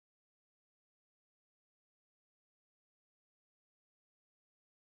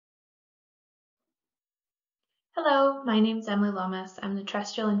Hello, my name is Emily Lomas. I'm the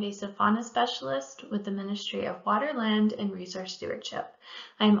Terrestrial Invasive Fauna Specialist with the Ministry of Water, Land, and Resource Stewardship.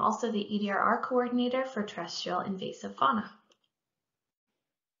 I am also the EDRR Coordinator for Terrestrial Invasive Fauna.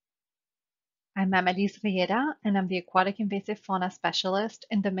 I'm Amadis Vieira, and I'm the Aquatic Invasive Fauna Specialist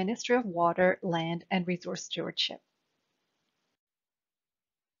in the Ministry of Water, Land, and Resource Stewardship.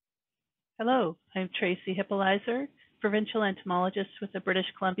 Hello, I'm Tracy Hippolyzer, Provincial Entomologist with the British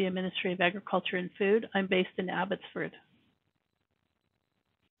Columbia Ministry of Agriculture and Food. I'm based in Abbotsford.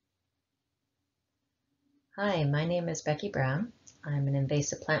 Hi, my name is Becky Brown. I'm an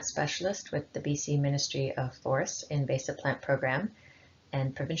invasive plant specialist with the BC Ministry of Forests Invasive Plant Program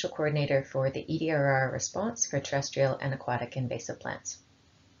and Provincial Coordinator for the EDRR response for terrestrial and aquatic invasive plants.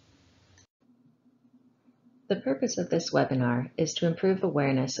 The purpose of this webinar is to improve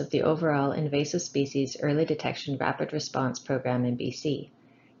awareness of the overall invasive species early detection rapid response program in BC,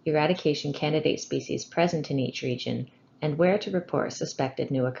 eradication candidate species present in each region, and where to report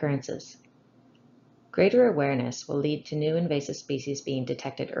suspected new occurrences. Greater awareness will lead to new invasive species being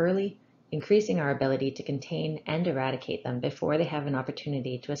detected early, increasing our ability to contain and eradicate them before they have an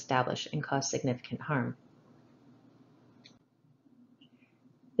opportunity to establish and cause significant harm.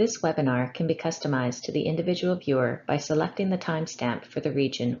 This webinar can be customized to the individual viewer by selecting the timestamp for the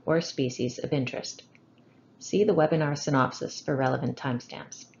region or species of interest. See the webinar synopsis for relevant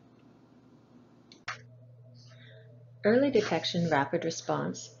timestamps. Early Detection Rapid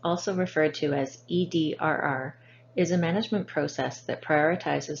Response, also referred to as EDRR, is a management process that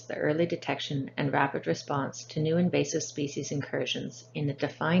prioritizes the early detection and rapid response to new invasive species incursions in a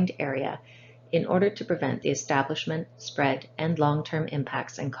defined area in order to prevent the establishment, spread, and long-term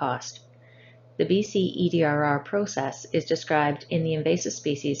impacts and cost. The BC EDRR process is described in the Invasive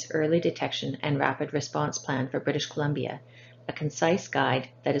Species Early Detection and Rapid Response Plan for British Columbia, a concise guide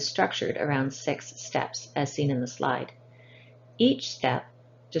that is structured around 6 steps, as seen in the slide. Each step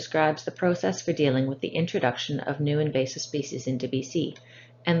describes the process for dealing with the introduction of new invasive species into BC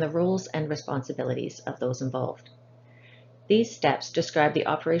and the roles and responsibilities of those involved. These steps describe the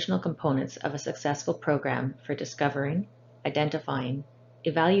operational components of a successful program for discovering, identifying,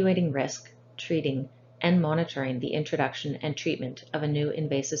 evaluating risk, treating, and monitoring the introduction and treatment of a new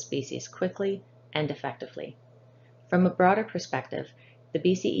invasive species quickly and effectively. From a broader perspective, the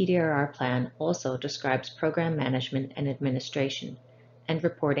BC EDRR plan also describes program management and administration, and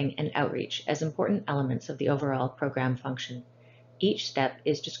reporting and outreach as important elements of the overall program function. Each step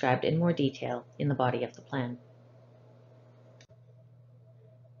is described in more detail in the body of the plan.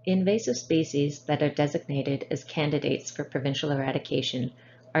 Invasive species that are designated as candidates for provincial eradication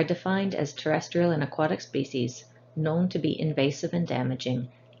are defined as terrestrial and aquatic species known to be invasive and damaging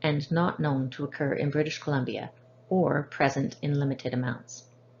and not known to occur in British Columbia or present in limited amounts.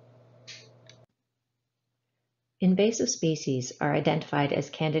 Invasive species are identified as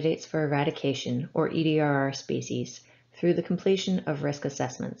candidates for eradication or EDRR species through the completion of risk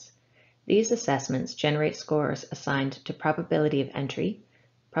assessments. These assessments generate scores assigned to probability of entry,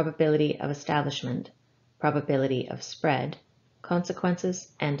 probability of establishment, probability of spread,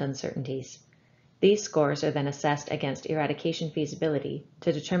 consequences, and uncertainties. These scores are then assessed against eradication feasibility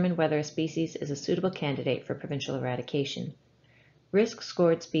to determine whether a species is a suitable candidate for provincial eradication.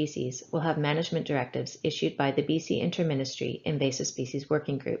 Risk-scored species will have management directives issued by the BC Interministry Invasive Species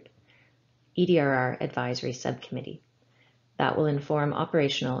Working Group, EDRR Advisory Subcommittee, that will inform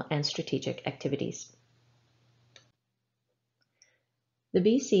operational and strategic activities. The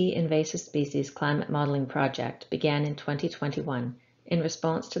BC Invasive Species Climate Modeling Project began in 2021 in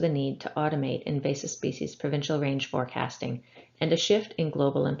response to the need to automate invasive species provincial range forecasting and a shift in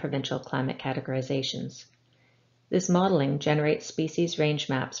global and provincial climate categorizations. This modeling generates species range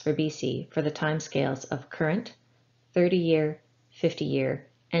maps for BC for the timescales of current, 30-year, 50-year,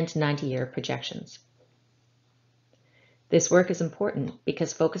 and 90-year projections. This work is important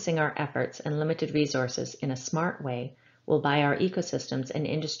because focusing our efforts and limited resources in a smart way will buy our ecosystems and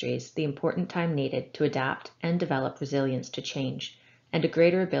industries the important time needed to adapt and develop resilience to change and a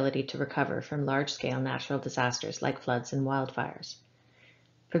greater ability to recover from large-scale natural disasters like floods and wildfires.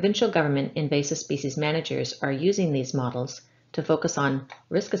 Provincial government invasive species managers are using these models to focus on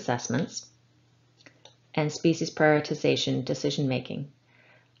risk assessments and species prioritization decision-making,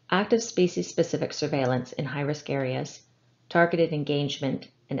 active species-specific surveillance in high-risk areas, targeted engagement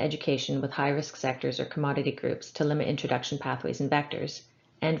and education with high-risk sectors or commodity groups to limit introduction pathways and vectors,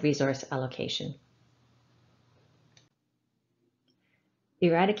 and resource allocation.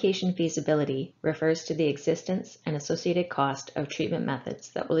 Eradication feasibility refers to the existence and associated cost of treatment methods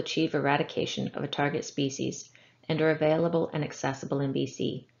that will achieve eradication of a target species and are available and accessible in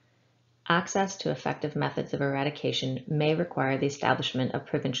BC. Access to effective methods of eradication may require the establishment of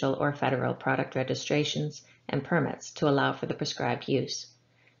provincial or federal product registrations and permits to allow for the prescribed use.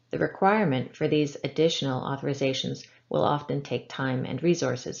 The requirement for these additional authorizations will often take time and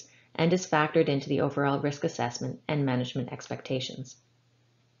resources and is factored into the overall risk assessment and management expectations.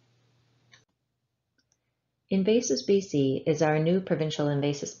 Invasive BC is our new provincial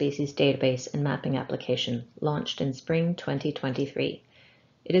invasive species database and mapping application launched in spring 2023.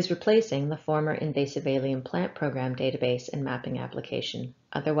 It is replacing the former Invasive Alien Plant Program database and mapping application,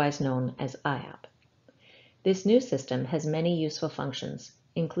 otherwise known as IAP. This new system has many useful functions,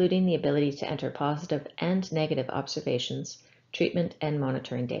 including the ability to enter positive and negative observations, treatment, and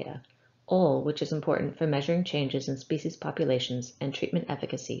monitoring data, all which is important for measuring changes in species populations and treatment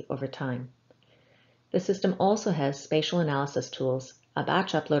efficacy over time. The system also has spatial analysis tools, a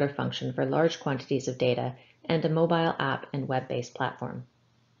batch uploader function for large quantities of data, and a mobile app and web-based platform.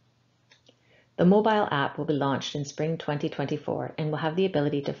 The mobile app will be launched in spring 2024 and will have the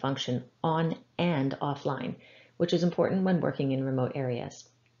ability to function on and offline, which is important when working in remote areas.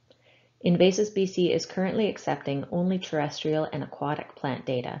 Invasive BC is currently accepting only terrestrial and aquatic plant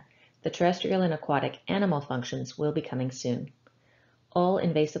data. The terrestrial and aquatic animal functions will be coming soon. All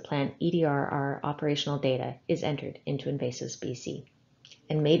invasive plant EDRR operational data is entered into Invasive BC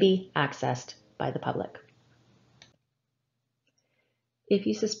and may be accessed by the public. If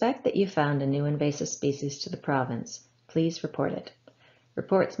you suspect that you found a new invasive species to the province, please report it.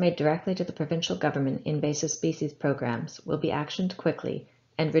 Reports made directly to the provincial government invasive species programs will be actioned quickly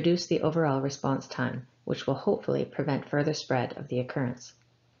and reduce the overall response time, which will hopefully prevent further spread of the occurrence.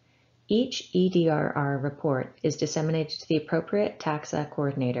 Each EDRR report is disseminated to the appropriate taxa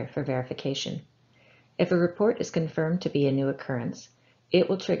coordinator for verification. If a report is confirmed to be a new occurrence, it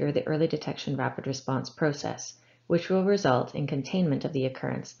will trigger the early detection rapid response process, which will result in containment of the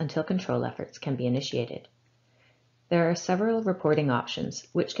occurrence until control efforts can be initiated. There are several reporting options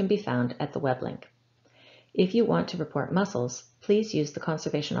which can be found at the web link. If you want to report mussels, please use the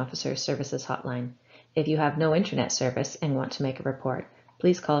Conservation Officer Services hotline. If you have no internet service and want to make a report,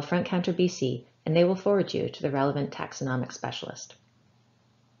 please call Front Counter BC and they will forward you to the relevant taxonomic specialist.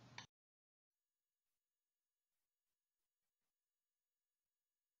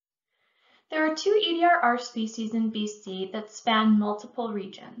 There are 2 EDRR species in BC that span multiple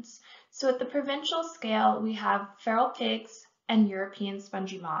regions. So at the provincial scale, we have feral pigs and European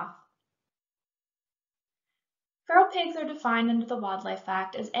spongy moth. Feral pigs are defined under the Wildlife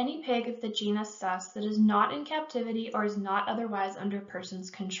Act as any pig of the genus Sus that is not in captivity or is not otherwise under a person's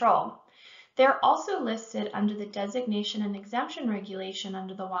control. They are also listed under the Designation and Exemption Regulation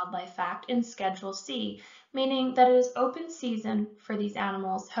under the Wildlife Act in Schedule C, meaning that it is open season for these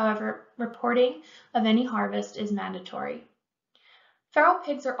animals. However, reporting of any harvest is mandatory. Feral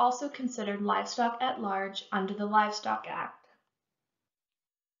pigs are also considered livestock at large under the Livestock Act.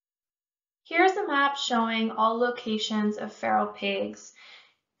 Here's a map showing all locations of feral pigs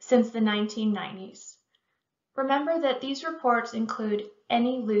since the 1990s. Remember that these reports include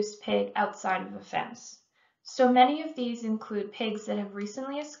any loose pig outside of a fence. So many of these include pigs that have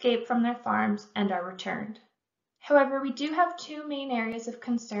recently escaped from their farms and are returned. However, we do have 2 main areas of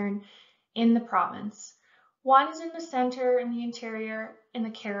concern in the province. One is in the center and the interior in the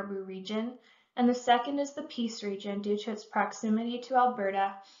Cariboo region, and the second is the Peace region due to its proximity to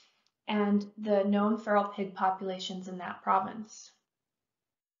Alberta and the known feral pig populations in that province.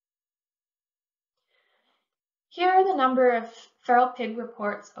 Here are the number of feral pig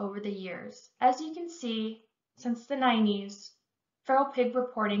reports over the years. As you can see, since the 90s, feral pig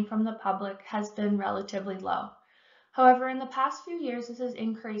reporting from the public has been relatively low. However, in the past few years, this has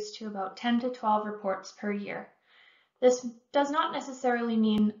increased to about 10 to 12 reports per year. This does not necessarily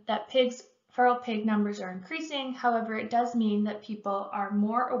mean that feral pig numbers are increasing. However, it does mean that people are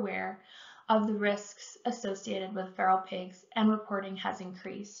more aware of the risks associated with feral pigs and reporting has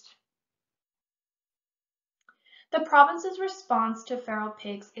increased. The province's response to feral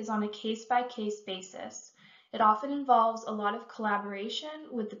pigs is on a case-by-case basis. It often involves a lot of collaboration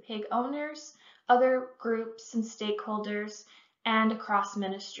with the pig owners, other groups and stakeholders, and across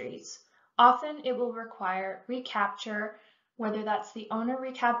ministries. Often it will require recapture, whether that's the owner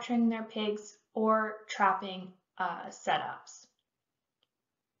recapturing their pigs or trapping setups.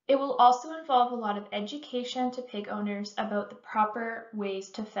 It will also involve a lot of education to pig owners about the proper ways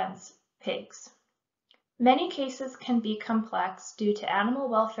to fence pigs. Many cases can be complex due to animal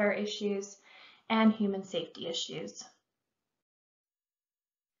welfare issues and human safety issues.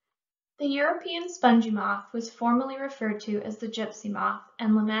 The European spongy moth was formerly referred to as the gypsy moth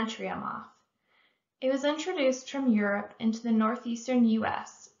and Lamantria moth. It was introduced from Europe into the northeastern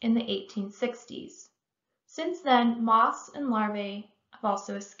US in the 1860s. Since then, moths and larvae have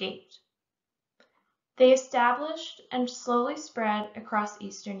also escaped. They established and slowly spread across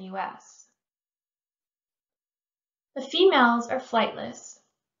eastern US. The females are flightless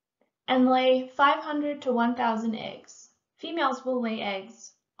and lay 500 to 1,000 eggs. Females will lay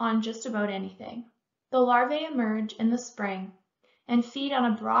eggs on just about anything. The larvae emerge in the spring and feed on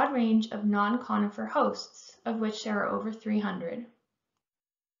a broad range of non-conifer hosts, of which there are over 300.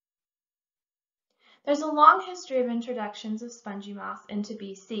 There's a long history of introductions of spongy moths into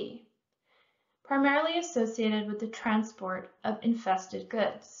BC, primarily associated with the transport of infested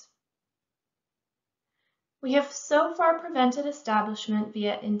goods. We have so far prevented establishment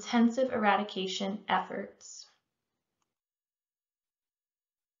via intensive eradication efforts.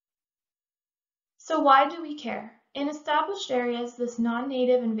 So why do we care? In established areas, this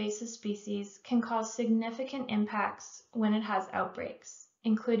non-native invasive species can cause significant impacts when it has outbreaks,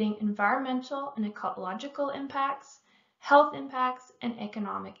 including environmental and ecological impacts, health impacts, and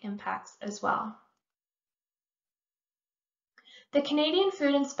economic impacts as well. The Canadian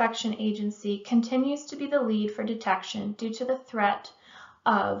Food Inspection Agency continues to be the lead for detection due to the threat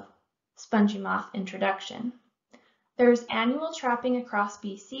of spongy moth introduction. There is annual trapping across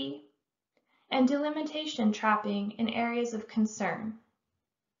BC and delimitation trapping in areas of concern.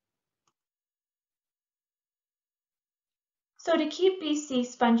 So to keep BC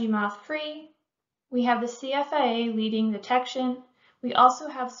spongy moth free, we have the CFIA leading detection. We also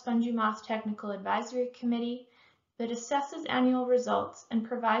have Spongy Moth Technical Advisory Committee that assesses annual results and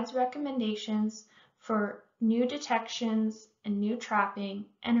provides recommendations for new detections and new trapping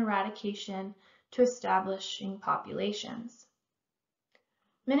and eradication to establishing populations.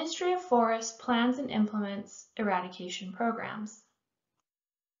 Ministry of Forests plans and implements eradication programs.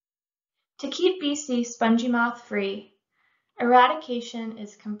 To keep BC spongy moth free, eradication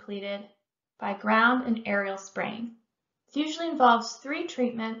is completed by ground and aerial spraying. It usually involves 3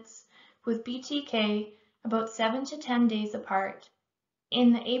 treatments with BTK about 7 to 10 days apart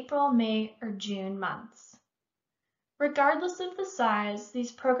in the April, May, or June months. Regardless of the size,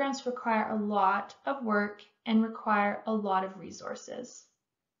 these programs require a lot of work and require a lot of resources.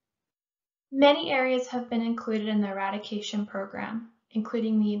 Many areas have been included in the eradication program,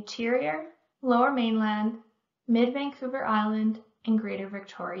 including the interior, Lower Mainland, Mid-Vancouver Island, and Greater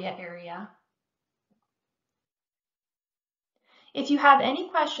Victoria area. If you have any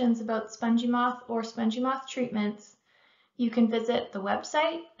questions about spongy moth or spongy moth treatments, you can visit the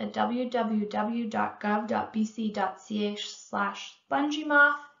website at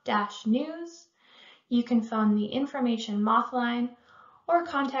www.gov.bc.ca/spongymoth-news. You can phone the Information Moth Line or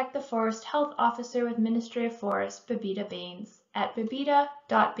contact the Forest Health Officer with Ministry of Forests, Babita Baines, at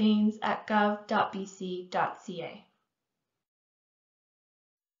babita.baines@gov.bc.ca.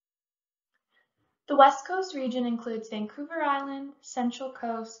 The West Coast region includes Vancouver Island, Central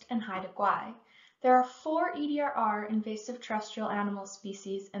Coast, and Haida Gwaii. There are 4 EDRR invasive terrestrial animal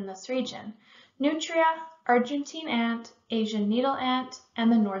species in this region: Nutria, Argentine ant, Asian needle ant,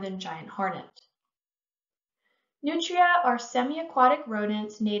 and the northern giant hornet. Nutria are semi-aquatic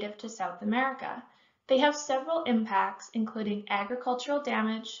rodents native to South America. They have several impacts, including agricultural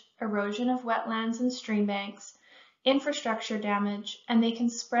damage, erosion of wetlands and stream banks, infrastructure damage, and they can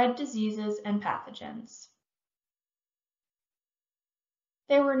spread diseases and pathogens.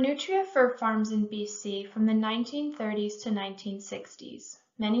 There were nutria fur farms in BC from the 1930s to 1960s.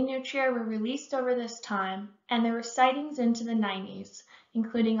 Many nutria were released over this time, and there were sightings into the 90s,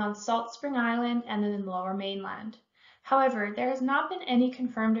 including on Salt Spring Island and in the Lower Mainland. However, there has not been any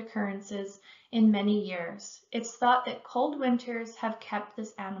confirmed occurrences in many years. It's thought that cold winters have kept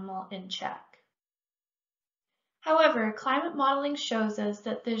this animal in check. However, climate modeling shows us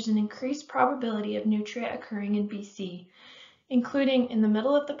that there's an increased probability of nutria occurring in BC, including in the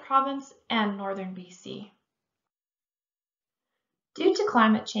middle of the province and northern BC. Due to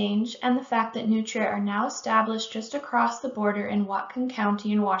climate change and the fact that nutria are now established just across the border in Whatcom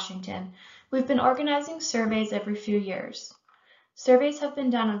County in Washington, we've been organizing surveys every few years. Surveys have been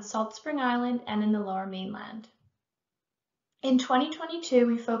done on Salt Spring Island and in the Lower Mainland. In 2022,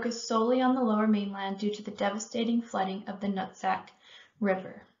 we focused solely on the Lower Mainland due to the devastating flooding of the Nooksack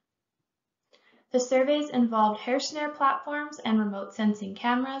River. The surveys involved hair snare platforms and remote sensing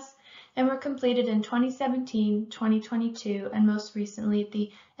cameras and were completed in 2017, 2022, and most recently at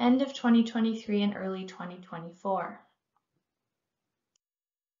the end of 2023 and early 2024.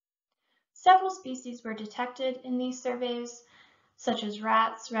 Several species were detected in these surveys, such as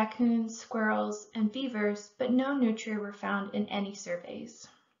rats, raccoons, squirrels, and beavers, but no nutria were found in any surveys.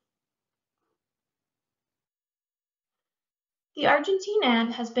 The Argentine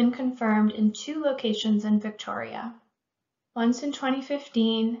ant has been confirmed in 2 locations in Victoria, once in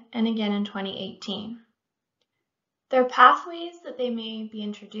 2015 and again in 2018. Their pathways that they may be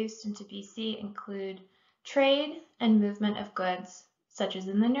introduced into BC include trade and movement of goods, such as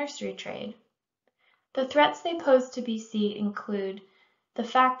in the nursery trade. The threats they pose to BC include the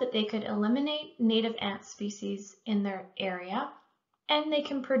fact that they could eliminate native ant species in their area, and they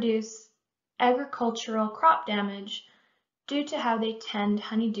can produce agricultural crop damage due to how they tend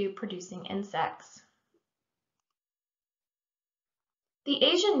honeydew-producing insects. The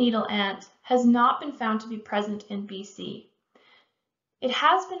Asian needle ant has not been found to be present in BC. It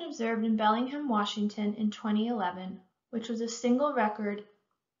has been observed in Bellingham, Washington in 2011, which was a single record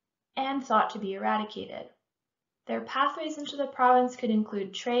and thought to be eradicated. Their pathways into the province could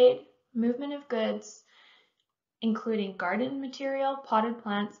include trade, movement of goods, including garden material, potted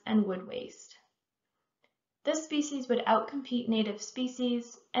plants, and wood waste. This species would outcompete native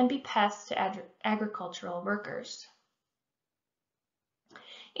species and be pests to agricultural workers.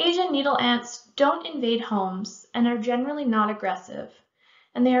 Asian needle ants don't invade homes and are generally not aggressive,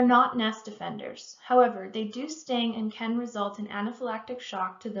 and they are not nest defenders. However, they do sting and can result in anaphylactic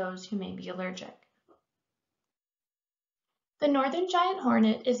shock to those who may be allergic. The northern giant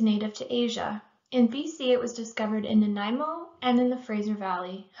hornet is native to Asia. In BC, it was discovered in Nanaimo and in the Fraser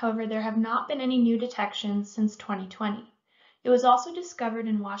Valley. However, there have not been any new detections since 2020. It was also discovered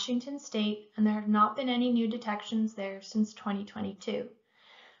in Washington State, and there have not been any new detections there since 2022.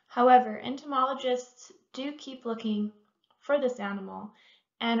 However, entomologists do keep looking for this animal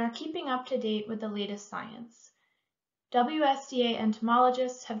and are keeping up to date with the latest science. WSDA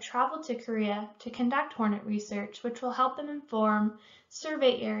entomologists have traveled to Korea to conduct hornet research, which will help them inform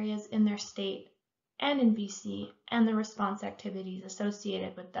survey areas in their state and in BC and the response activities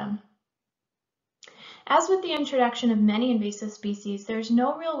associated with them. As with the introduction of many invasive species, there is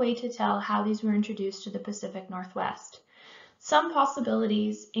no real way to tell how these were introduced to the Pacific Northwest. Some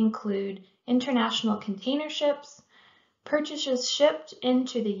possibilities include international container ships, purchases shipped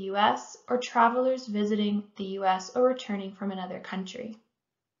into the U.S., or travelers visiting the U.S. or returning from another country.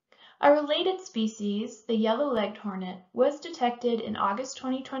 A related species, the yellow-legged hornet, was detected in August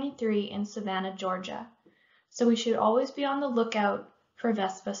 2023 in Savannah, Georgia, so we should always be on the lookout for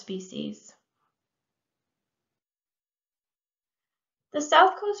Vespa species. The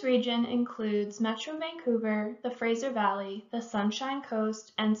South Coast region includes Metro Vancouver, the Fraser Valley, the Sunshine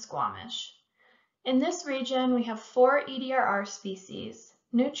Coast, and Squamish. In this region, we have 4 EDRR species: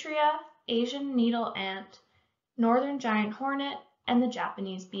 Nutria, Asian needle ant, northern giant hornet, and the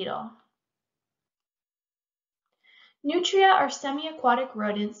Japanese beetle. Nutria are semi-aquatic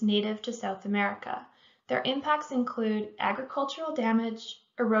rodents native to South America. Their impacts include agricultural damage,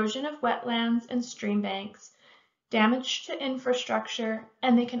 erosion of wetlands and stream banks, damage to infrastructure,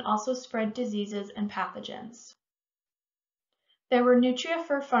 and they can also spread diseases and pathogens. There were nutria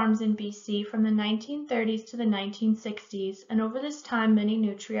fur farms in BC from the 1930s to the 1960s, and over this time many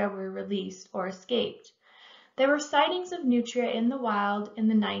nutria were released or escaped. There were sightings of nutria in the wild in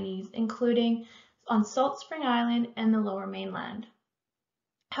the 90s, including on Salt Spring Island and the Lower Mainland.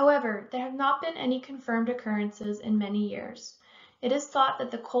 However, there have not been any confirmed occurrences in many years. It is thought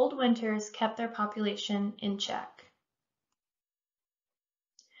that the cold winters kept their population in check.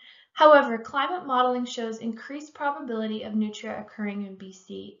 However, climate modeling shows increased probability of nutria occurring in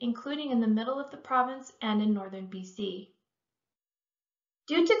BC, including in the middle of the province and in northern BC.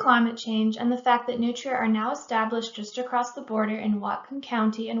 Due to climate change and the fact that nutria are now established just across the border in Whatcom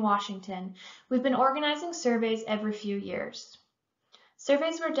County and Washington, we've been organizing surveys every few years.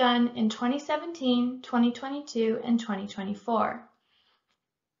 Surveys were done in 2017, 2022, and 2024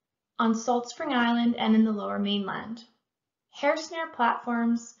 on Salt Spring Island and in the Lower Mainland. Hair snare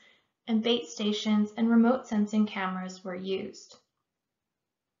platforms and bait stations and remote sensing cameras were used.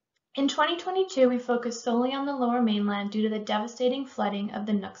 In 2022, we focused solely on the Lower Mainland due to the devastating flooding of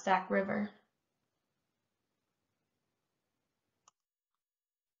the Nooksack River.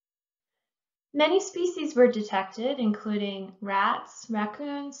 Many species were detected, including rats,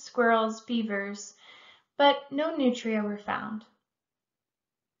 raccoons, squirrels, beavers, but no nutria were found.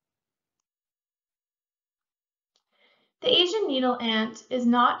 The Asian needle ant is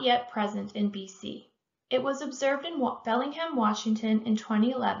not yet present in BC. It was observed in Bellingham, Washington in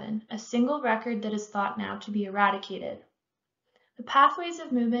 2011, a single record that is thought now to be eradicated. The pathways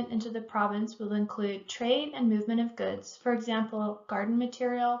of movement into the province will include trade and movement of goods, for example, garden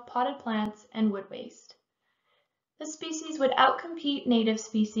material, potted plants, and wood waste. The species would outcompete native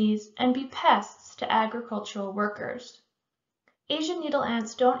species and be pests to agricultural workers. Asian needle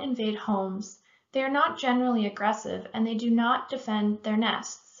ants don't invade homes. They are not generally aggressive and they do not defend their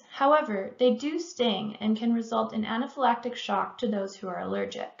nests. However, they do sting and can result in anaphylactic shock to those who are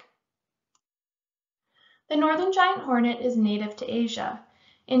allergic. The northern giant hornet is native to Asia.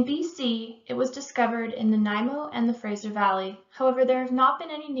 In BC, it was discovered in the Nanaimo and the Fraser Valley. However, there have not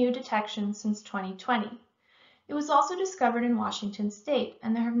been any new detections since 2020. It was also discovered in Washington state,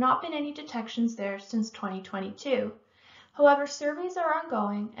 and there have not been any detections there since 2022. However, surveys are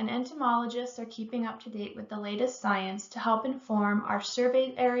ongoing, and entomologists are keeping up to date with the latest science to help inform our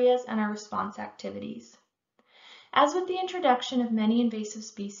survey areas and our response activities. As with the introduction of many invasive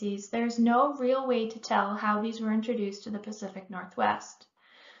species, there is no real way to tell how these were introduced to the Pacific Northwest.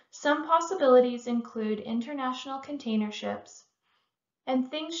 Some possibilities include international container ships and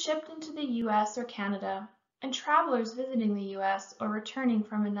things shipped into the US or Canada, and travelers visiting the US or returning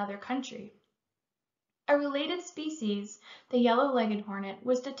from another country. A related species, the yellow-legged hornet,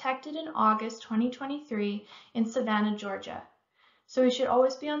 was detected in August 2023 in Savannah, Georgia, so we should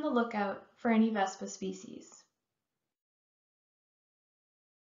always be on the lookout for any Vespa species.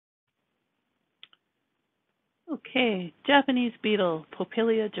 Okay, Japanese beetle,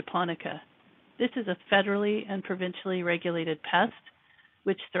 Popilia japonica. This is a federally and provincially regulated pest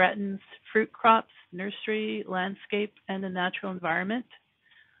which threatens fruit crops, nursery, landscape, and the natural environment.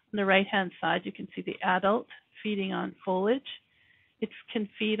 On the right-hand side, you can see the adult feeding on foliage. It can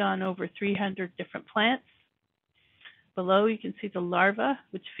feed on over 300 different plants. Below, you can see the larva,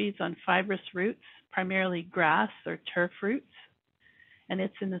 which feeds on fibrous roots, primarily grass or turf roots, and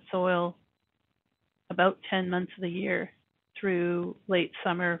it's in the soil about 10 months of the year through late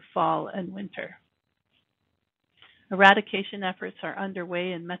summer, fall, and winter. Eradication efforts are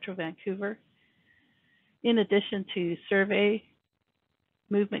underway in Metro Vancouver, in addition to survey,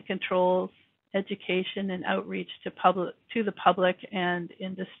 movement controls, education, and outreach to the public and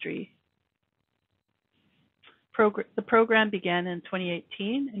industry. The program began in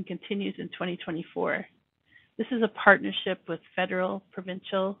 2018 and continues in 2024. This is a partnership with federal,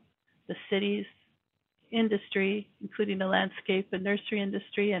 provincial, the cities, industry, including the landscape and nursery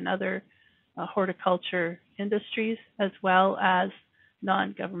industry and other horticulture industries, as well as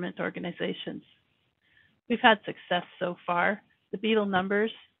non-government organizations. We've had success so far. The beetle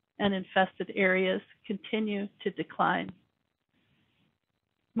numbers and infested areas continue to decline.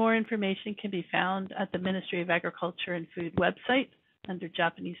 More information can be found at the Ministry of Agriculture and Food website under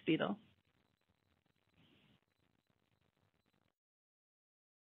Japanese beetle.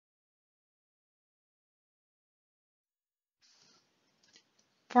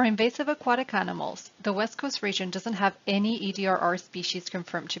 For invasive aquatic animals, the West Coast region doesn't have any EDRR species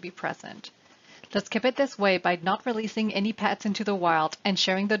confirmed to be present. Let's keep it this way by not releasing any pets into the wild and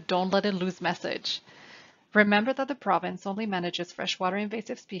sharing the "don't let it loose" message. Remember that the province only manages freshwater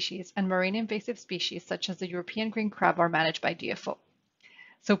invasive species, and marine invasive species such as the European green crab are managed by DFO.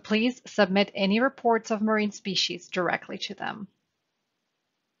 So please submit any reports of marine species directly to them.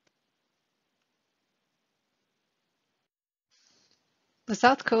 The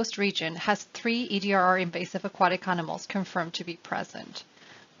South Coast region has 3 EDRR invasive aquatic animals confirmed to be present: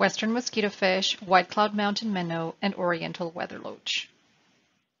 western mosquitofish, white cloud mountain minnow, and oriental weatherloach.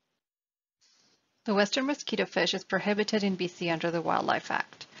 The western mosquitofish is prohibited in BC under the Wildlife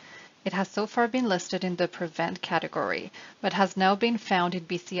Act. It has so far been listed in the prevent category, but has now been found in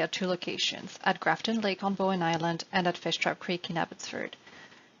BC at 2 locations, at Grafton Lake on Bowen Island and at Fishtrap Creek in Abbotsford.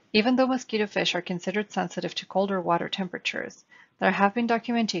 Even though mosquitofish are considered sensitive to colder water temperatures, there have been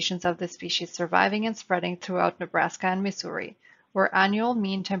documentations of this species surviving and spreading throughout Nebraska and Missouri, where annual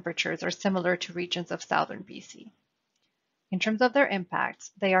mean temperatures are similar to regions of southern BC. In terms of their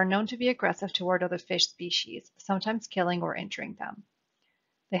impacts, they are known to be aggressive toward other fish species, sometimes killing or injuring them.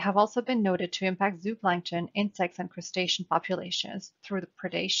 They have also been noted to impact zooplankton, insects, and crustacean populations through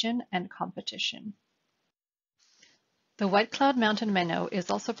predation and competition. The white cloud mountain minnow is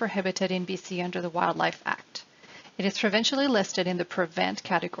also prohibited in BC under the Wildlife Act. It is provincially listed in the prevent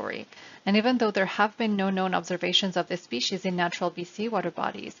category, and even though there have been no known observations of this species in natural BC water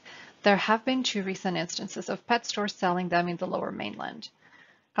bodies, there have been 2 recent instances of pet stores selling them in the Lower Mainland.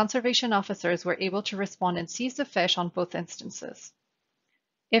 Conservation officers were able to respond and seize the fish on both instances.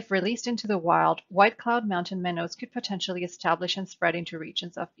 If released into the wild, white cloud mountain minnows could potentially establish and spread into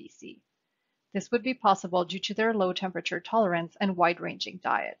regions of BC. This would be possible due to their low temperature tolerance and wide-ranging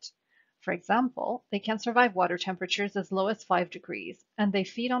diet. For example, they can survive water temperatures as low as 5 degrees, and they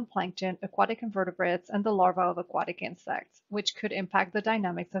feed on plankton, aquatic invertebrates, and the larvae of aquatic insects, which could impact the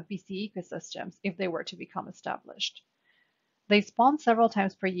dynamics of BC ecosystems if they were to become established. They spawn several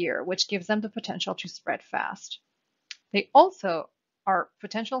times per year, which gives them the potential to spread fast. They also are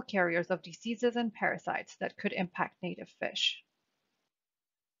potential carriers of diseases and parasites that could impact native fish.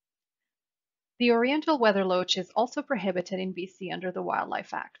 The oriental weather loach is also prohibited in BC under the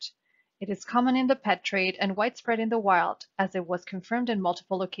Wildlife Act. It is common in the pet trade and widespread in the wild, as it was confirmed in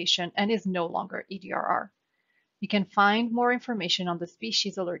multiple locations and is no longer EDRR. You can find more information on the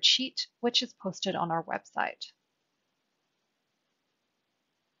species alert sheet, which is posted on our website.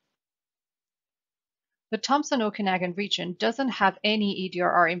 The Thompson-Okanagan region doesn't have any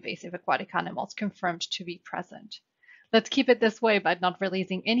EDRR invasive aquatic animals confirmed to be present. Let's keep it this way by not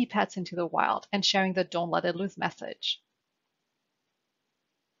releasing any pets into the wild and sharing the "don't let it loose" message.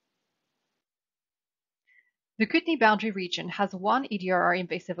 The Kootenay-Boundary region has one EDRR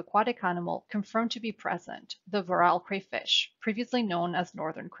invasive aquatic animal confirmed to be present, the varal crayfish, previously known as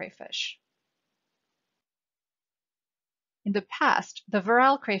northern crayfish. In the past, the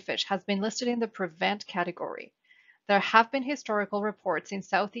varal crayfish has been listed in the prevent category. There have been historical reports in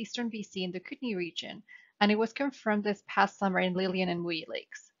southeastern BC in the Kootenay region, and it was confirmed this past summer in Lillian and Wee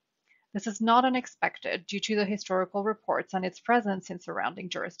Lakes. This is not unexpected due to the historical reports and its presence in surrounding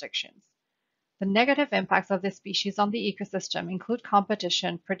jurisdictions. The negative impacts of this species on the ecosystem include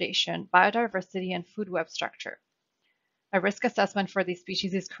competition, predation, biodiversity, and food web structure. A risk assessment for these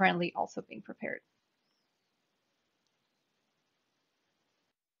species is currently also being prepared.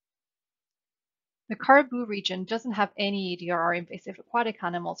 The Cariboo region doesn't have any EDRR invasive aquatic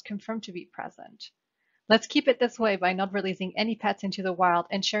animals confirmed to be present. Let's keep it this way by not releasing any pets into the wild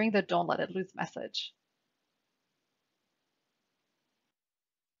and sharing the "don't let it loose" message.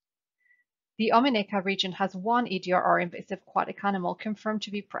 The Omineca region has one EDRR invasive aquatic animal confirmed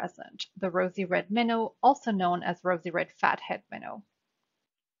to be present, the rosy red minnow, also known as rosy red fathead minnow.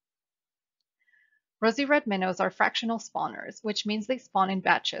 Rosy red minnows are fractional spawners, which means they spawn in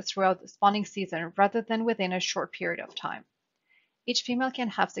batches throughout the spawning season rather than within a short period of time. Each female can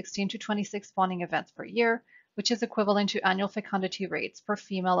have 16 to 26 spawning events per year, which is equivalent to annual fecundity rates per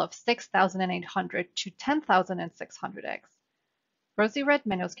female of 6,800 to 10,600 eggs. Rosy red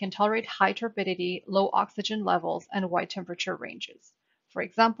minnows can tolerate high turbidity, low oxygen levels, and wide temperature ranges. For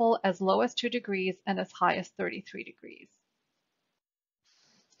example, as low as 2 degrees and as high as 33 degrees.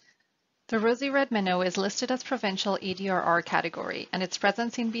 The rosy red minnow is listed as provincial EDRR category, and its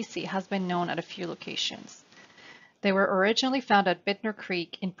presence in BC has been known at a few locations. They were originally found at Bittner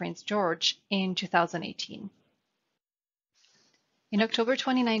Creek in Prince George in 2018. In October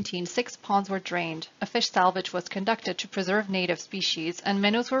 2019, 6 ponds were drained, a fish salvage was conducted to preserve native species, and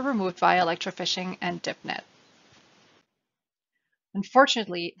minnows were removed via electrofishing and dip net.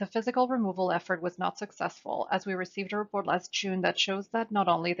 Unfortunately, the physical removal effort was not successful, as we received a report last June that shows that not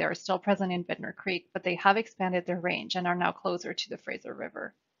only they are still present in Bittner Creek, but they have expanded their range and are now closer to the Fraser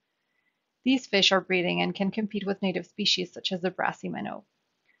River. These fish are breeding and can compete with native species such as the brassy minnow.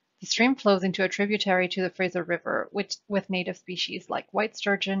 The stream flows into a tributary to the Fraser River with native species like white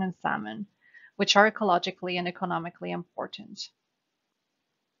sturgeon and salmon, which are ecologically and economically important.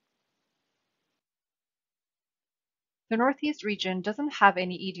 The Northeast region doesn't have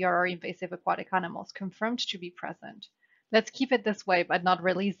any EDRR invasive aquatic animals confirmed to be present. Let's keep it this way by not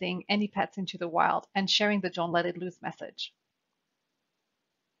releasing any pets into the wild and sharing the "don't let it loose" message.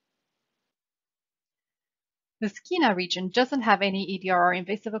 The Skeena region doesn't have any EDRR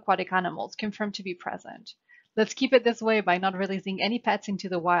invasive aquatic animals confirmed to be present. Let's keep it this way by not releasing any pets into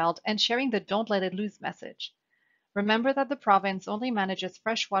the wild and sharing the "don't let it loose" message. Remember that the province only manages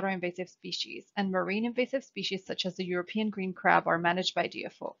freshwater invasive species, and marine invasive species such as the European green crab are managed by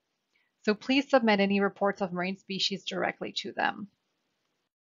DFO. So please submit any reports of marine species directly to them.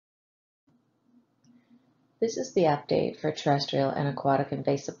 This is the update for terrestrial and aquatic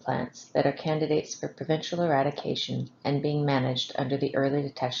invasive plants that are candidates for provincial eradication and being managed under the Early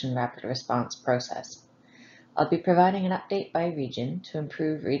Detection Rapid Response process. I'll be providing an update by region to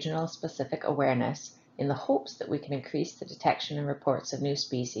improve regional specific awareness in the hopes that we can increase the detection and reports of new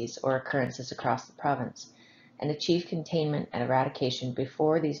species or occurrences across the province and achieve containment and eradication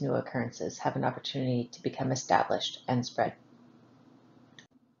before these new occurrences have an opportunity to become established and spread.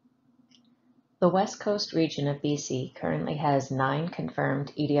 The West Coast region of BC currently has 9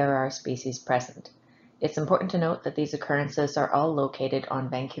 confirmed EDRR species present. It's important to note that these occurrences are all located on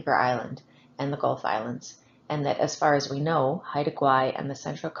Vancouver Island and the Gulf Islands, and that as far as we know, Haida Gwaii and the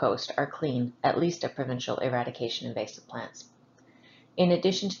Central Coast are clean, at least of provincial eradication invasive plants. In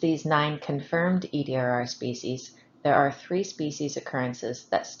addition to these 9 confirmed EDRR species, there are 3 species occurrences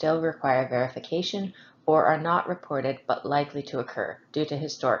that still require verification or are not reported but likely to occur due to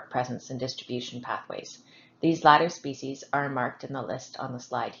historic presence and distribution pathways. These latter species are marked in the list on the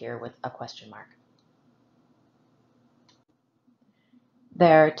slide here with a question mark.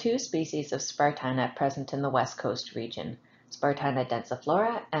 There are two species of Spartina present in the West Coast region, Spartina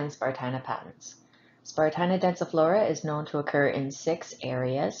densiflora and Spartina patens. Spartina densiflora is known to occur in 6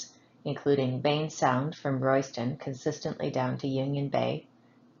 areas, including Bain Sound from Royston consistently down to Union Bay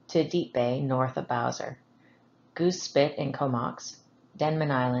to Deep Bay north of Bowser, Goose Spit in Comox, Denman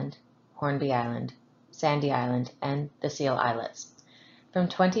Island, Hornby Island, Sandy Island, and the Seal Islets. From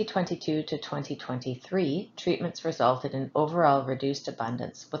 2022 to 2023, treatments resulted in overall reduced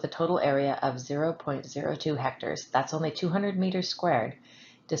abundance with a total area of 0.02 hectares, that's only 200 meters squared,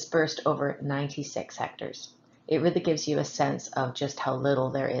 dispersed over 96 hectares. It really gives you a sense of just how little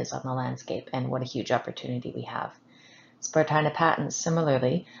there is on the landscape and what a huge opportunity we have. Spartina patens,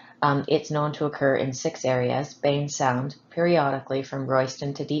 similarly, it's known to occur in 6 areas, Bain Sound, periodically from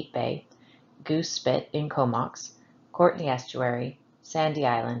Royston to Deep Bay, Goose Spit in Comox, Courtenay Estuary, Sandy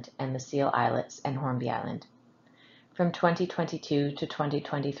Island, and the Seal Islets and Hornby Island. From 2022 to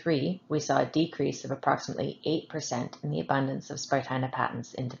 2023, we saw a decrease of approximately 8% in the abundance of Spartina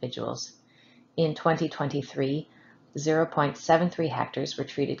patens individuals. In 2023, 0.73 hectares were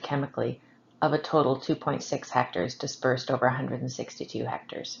treated chemically, of a total 2.6 hectares dispersed over 162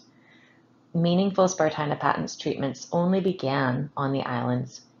 hectares. Meaningful Spartina patens treatments only began on the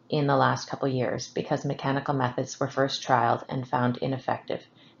islands in the last couple years because mechanical methods were first trialed and found ineffective,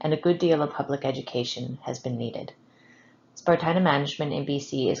 and a good deal of public education has been needed. Spartina management in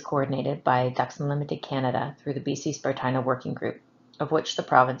BC is coordinated by Ducks Unlimited Canada through the BC Spartina Working Group, of which the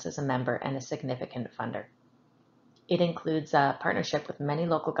province is a member and a significant funder. It includes a partnership with many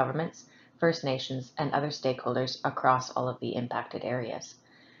local governments, First Nations, and other stakeholders across all of the impacted areas.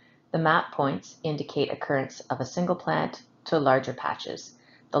 The map points indicate occurrence of a single plant to larger patches.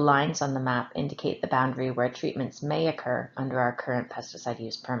 The lines on the map indicate the boundary where treatments may occur under our current pesticide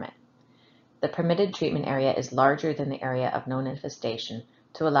use permit. The permitted treatment area is larger than the area of known infestation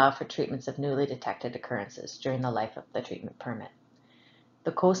to allow for treatments of newly detected occurrences during the life of the treatment permit.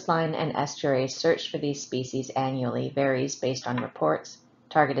 The coastline and estuaries searched for these species annually varies based on reports,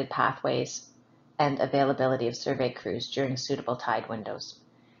 targeted pathways, and availability of survey crews during suitable tide windows.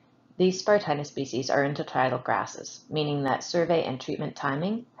 These Spartina species are intertidal grasses, meaning that survey and treatment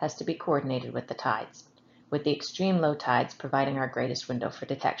timing has to be coordinated with the tides, with the extreme low tides providing our greatest window for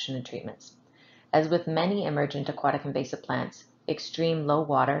detection and treatments. As with many emergent aquatic invasive plants, extreme low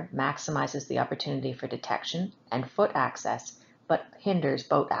water maximizes the opportunity for detection and foot access, but hinders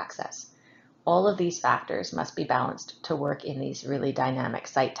boat access. All of these factors must be balanced to work in these really dynamic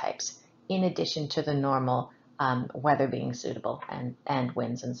site types, in addition to the normal weather being suitable and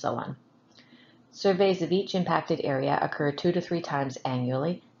winds and so on. Surveys of each impacted area occur 2 to 3 times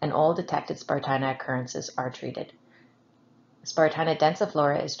annually, and all detected Spartina occurrences are treated. Spartina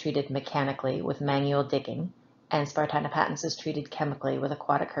densiflora is treated mechanically with manual digging, and Spartina patens is treated chemically with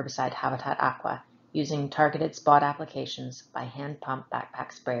aquatic herbicide Habitat Aqua, using targeted spot applications by hand pump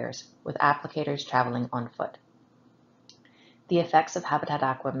backpack sprayers with applicators traveling on foot. The effects of Habitat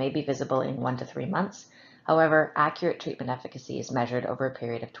Aqua may be visible in 1 to 3 months. However, accurate treatment efficacy is measured over a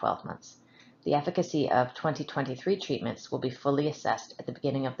period of 12 months. The efficacy of 2023 treatments will be fully assessed at the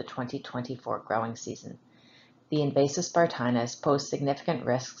beginning of the 2024 growing season. The invasive Spartinas pose significant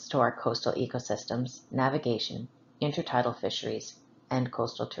risks to our coastal ecosystems, navigation, intertidal fisheries, and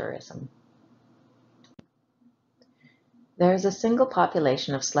coastal tourism. There is a single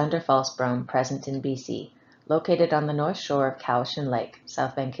population of slender false brome present in BC, located on the north shore of Cowichan Lake,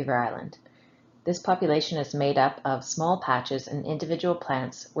 South Vancouver Island. This population is made up of small patches and individual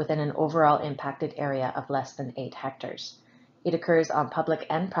plants within an overall impacted area of less than 8 hectares. It occurs on public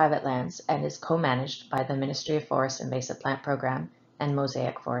and private lands and is co-managed by the Ministry of Forests Invasive Plant Program and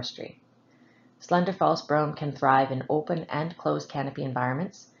Mosaic Forestry. Slender false brome can thrive in open and closed canopy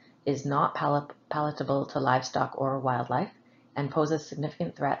environments, is not palatable to livestock or wildlife, and poses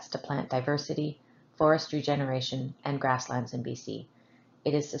significant threats to plant diversity, forest regeneration, and grasslands in BC.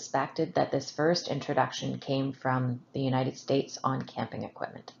 It is suspected that this first introduction came from the United States on camping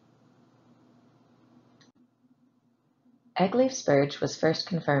equipment. Eggleaf spurge was first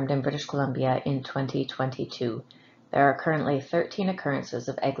confirmed in British Columbia in 2022. There are currently 13 occurrences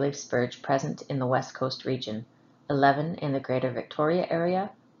of eggleaf spurge present in the West Coast region, 11 in the Greater Victoria area,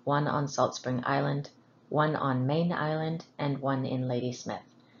 1 on Salt Spring Island, 1 on Main Island, and 1 in Ladysmith.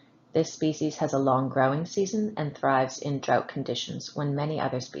 This species has a long growing season and thrives in drought conditions when many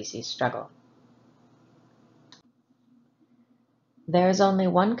other species struggle. There is only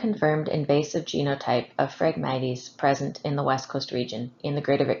one confirmed invasive genotype of Phragmites present in the West Coast region in the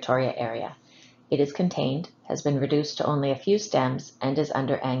Greater Victoria area. It is contained, has been reduced to only a few stems, and is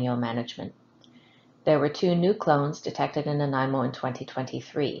under annual management. There were 2 new clones detected in Nanaimo in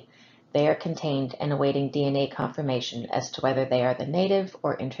 2023. They are contained and awaiting DNA confirmation as to whether they are the native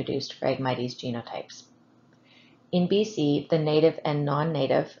or introduced Phragmites genotypes. In BC, the native and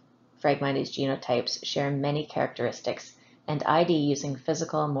non-native Phragmites genotypes share many characteristics, and ID using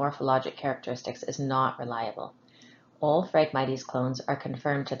physical morphologic characteristics is not reliable. All Phragmites clones are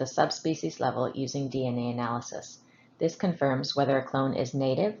confirmed to the subspecies level using DNA analysis. This confirms whether a clone is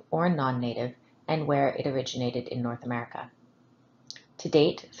native or non-native and where it originated in North America. To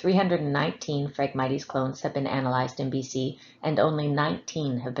date, 319 Phragmites clones have been analyzed in BC, and only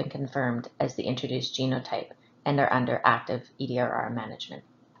 19 have been confirmed as the introduced genotype and are under active EDRR management.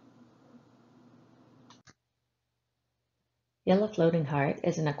 Yellow floating heart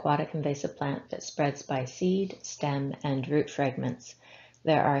is an aquatic invasive plant that spreads by seed, stem, and root fragments.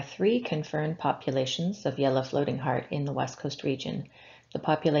 There are 3 confirmed populations of yellow floating heart in the West Coast region. The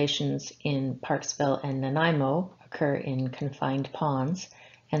populations in Parksville and Nanaimo occur in confined ponds,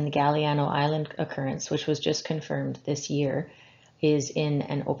 and the Galiano Island occurrence, which was just confirmed this year, is in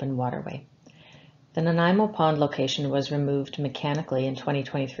an open waterway. The Nanaimo pond location was removed mechanically in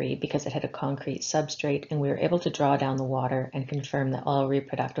 2023 because it had a concrete substrate, and we were able to draw down the water and confirm that all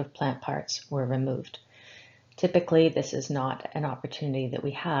reproductive plant parts were removed. Typically, this is not an opportunity that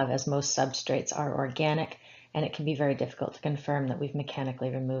we have, as most substrates are organic, and it can be very difficult to confirm that we've mechanically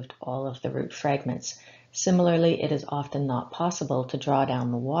removed all of the root fragments. Similarly, it is often not possible to draw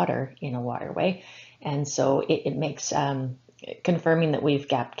down the water in a waterway, and so it makes confirming that we've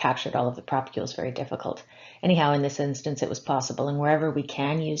captured all of the propagules very difficult. Anyhow, in this instance, it was possible, and wherever we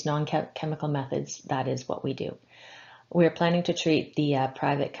can use non-chemical methods, that is what we do. We're planning to treat the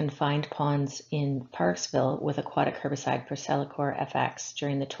private confined ponds in Parksville with aquatic herbicide Percellacor FX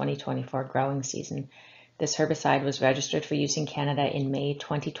during the 2024 growing season. This herbicide was registered for use in Canada in May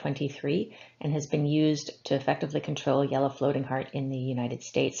 2023 and has been used to effectively control yellow floating heart in the United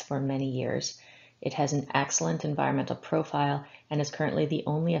States for many years. It has an excellent environmental profile and is currently the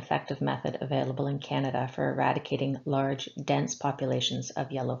only effective method available in Canada for eradicating large, dense populations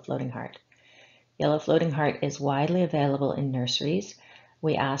of yellow floating heart. Yellow floating heart is widely available in nurseries.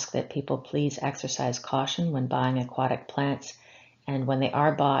 We ask that people please exercise caution when buying aquatic plants, and when they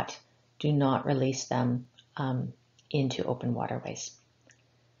are bought, do not release them into open waterways.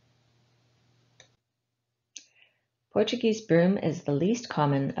 Portuguese broom is the least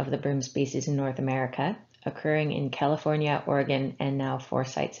common of the broom species in North America, occurring in California, Oregon, and now 4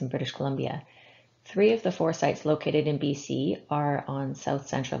 sites in British Columbia. 3 of the 4 sites located in BC are on south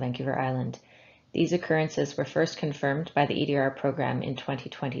central Vancouver Island. These occurrences were first confirmed by the EDRR program in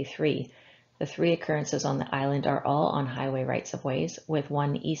 2023. The 3 occurrences on the island are all on highway rights-of-ways, with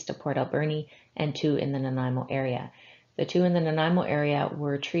 1 east of Port Alberni and 2 in the Nanaimo area. The 2 in the Nanaimo area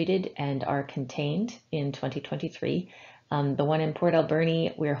were treated and are contained in 2023. The one in Port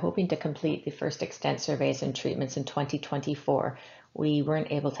Alberni, we're hoping to complete the first extent surveys and treatments in 2024. We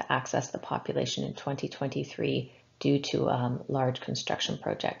weren't able to access the population in 2023 due to a large construction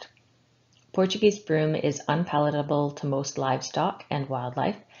project. Portuguese broom is unpalatable to most livestock and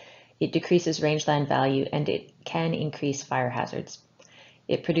wildlife. It decreases rangeland value, and it can increase fire hazards.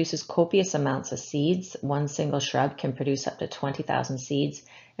 It produces copious amounts of seeds. One single shrub can produce up to 20,000 seeds,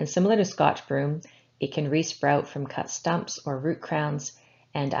 and similar to Scotch broom, it can resprout from cut stumps or root crowns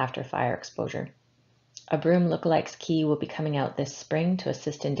and after fire exposure. A broom lookalike key will be coming out this spring to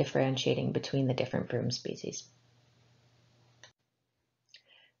assist in differentiating between the different broom species.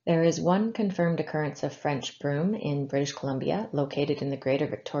 There is 1 confirmed occurrence of French broom in British Columbia, located in the Greater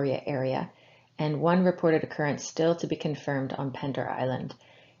Victoria area, and 1 reported occurrence still to be confirmed on Pender Island.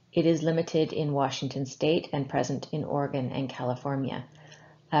 It is limited in Washington State and present in Oregon and California.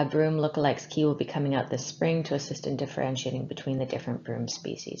 A broom lookalike key will be coming out this spring to assist in differentiating between the different broom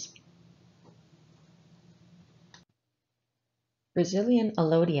species. Brazilian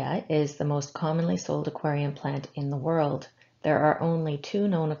Alodia is the most commonly sold aquarium plant in the world. There are only 2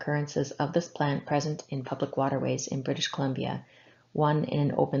 known occurrences of this plant present in public waterways in British Columbia, 1 in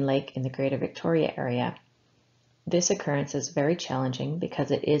an open lake in the Greater Victoria area. This occurrence is very challenging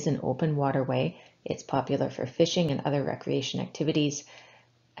because it is an open waterway, it's popular for fishing and other recreation activities,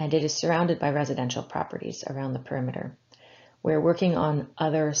 and it is surrounded by residential properties around the perimeter. We're working on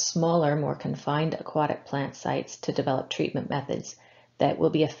other smaller, more confined aquatic plant sites to develop treatment methods that will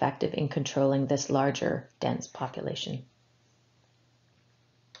be effective in controlling this larger, dense population.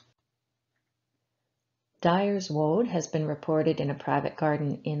 Dyer's woad has been reported in a private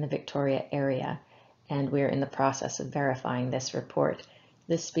garden in the Victoria area, and we're in the process of verifying this report.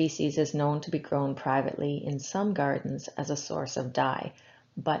 This species is known to be grown privately in some gardens as a source of dye,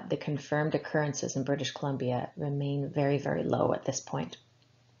 but the confirmed occurrences in British Columbia remain very, very low at this point.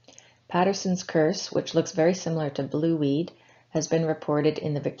 Patterson's curse, which looks very similar to blueweed, has been reported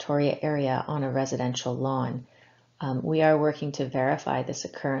in the Victoria area on a residential lawn. We are working to verify this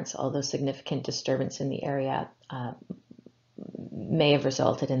occurrence, although significant disturbance in the area may have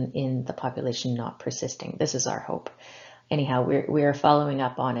resulted in the population not persisting. This is our hope. Anyhow, we are following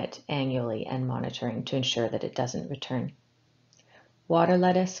up on it annually and monitoring to ensure that it doesn't return. Water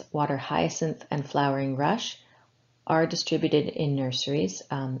lettuce, water hyacinth, and flowering rush are distributed in nurseries,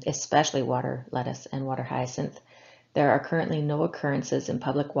 especially water lettuce and water hyacinth. There are currently no occurrences in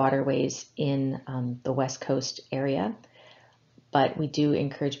public waterways in the West Coast area, but we do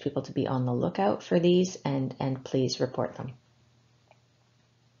encourage people to be on the lookout for these and please report them.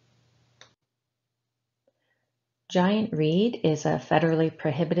 Giant reed is a federally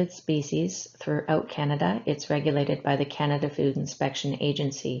prohibited species throughout Canada. It's regulated by the Canada Food Inspection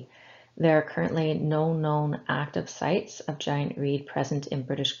Agency. There are currently no known active sites of giant reed present in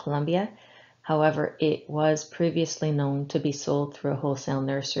British Columbia. However, it was previously known to be sold through a wholesale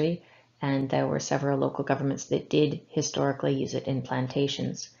nursery, and there were several local governments that did historically use it in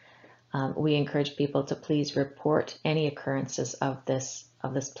plantations. We encourage people to please report any occurrences of this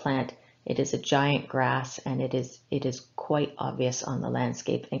plant. It is a giant grass, and it is quite obvious on the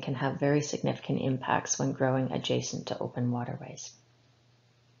landscape and can have very significant impacts when growing adjacent to open waterways.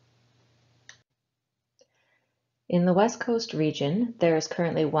 In the West Coast region, there is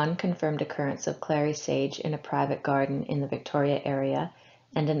currently one confirmed occurrence of clary sage in a private garden in the Victoria area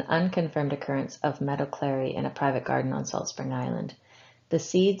and an unconfirmed occurrence of meadow clary in a private garden on Salt Spring Island. The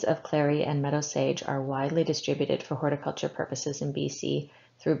seeds of clary and meadow sage are widely distributed for horticulture purposes in BC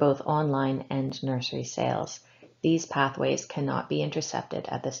through both online and nursery sales. These pathways cannot be intercepted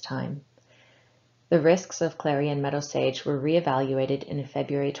at this time. The risks of clary and meadow sage were re-evaluated in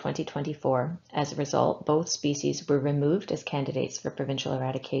February 2024. As a result, both species were removed as candidates for provincial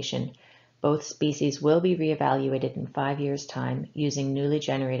eradication. Both species will be re-evaluated in 5 years' time using newly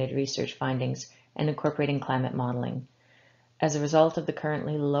generated research findings and incorporating climate modeling. As a result of the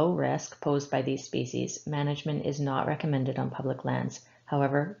currently low risk posed by these species, management is not recommended on public lands.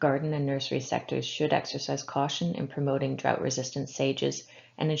 However, garden and nursery sectors should exercise caution in promoting drought-resistant sages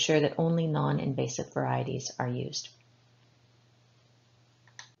and ensure that only non-invasive varieties are used.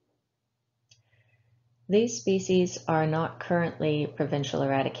 These species are not currently provincial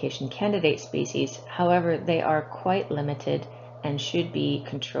eradication candidate species. However, they are quite limited and should be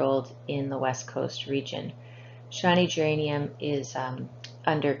controlled in the West Coast region. Shiny geranium is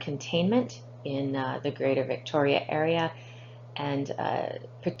under containment in the Greater Victoria area, and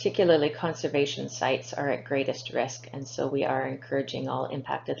particularly conservation sites are at greatest risk, and so we are encouraging all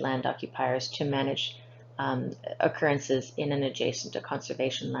impacted land occupiers to manage occurrences in and adjacent to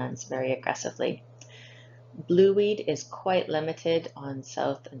conservation lands very aggressively. Blueweed is quite limited on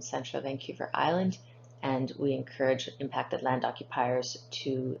South and Central Vancouver Island, and we encourage impacted land occupiers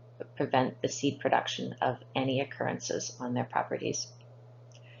to prevent the seed production of any occurrences on their properties.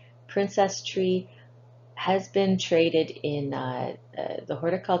 Princess tree has been traded in the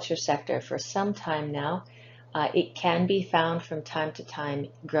horticulture sector for some time now. It can be found from time to time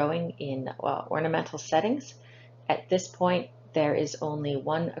growing in ornamental settings. At this point, there is only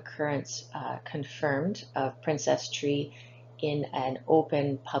one occurrence confirmed of princess tree in an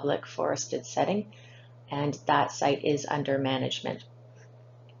open public forested setting, and that site is under management.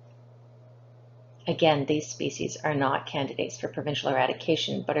 Again, these species are not candidates for provincial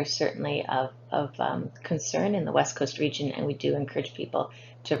eradication, but are certainly of concern in the West Coast region, and we do encourage people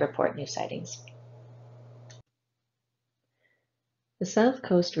to report new sightings. The South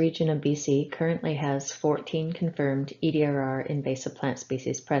Coast region of BC currently has 14 confirmed EDRR invasive plant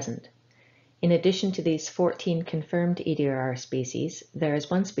species present. In addition to these 14 confirmed EDRR species, there is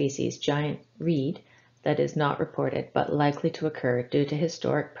one species, giant reed, that is not reported but likely to occur due to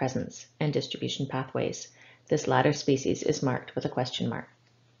historic presence and distribution pathways. This latter species is marked with a question mark.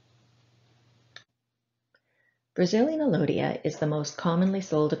 Brazilian alodia is the most commonly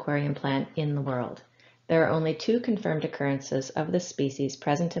sold aquarium plant in the world. There are only 2 confirmed occurrences of this species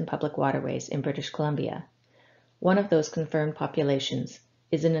present in public waterways in British Columbia. One of those confirmed populations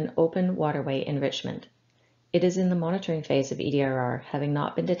is in an open waterway enrichment. It is in the monitoring phase of EDRR, having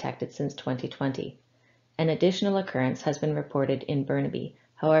not been detected since 2020. An additional occurrence has been reported in Burnaby.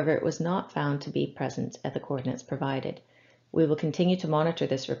 However, it was not found to be present at the coordinates provided. We will continue to monitor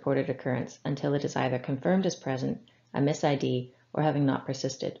this reported occurrence until it is either confirmed as present, a mis-ID, or having not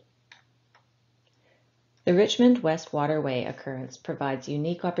persisted. The Richmond West Waterway occurrence provides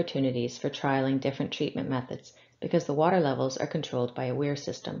unique opportunities for trialing different treatment methods because the water levels are controlled by a weir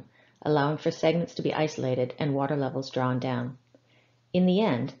system, allowing for segments to be isolated and water levels drawn down. In the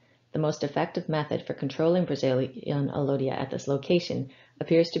end, the most effective method for controlling Brazilian allodia at this location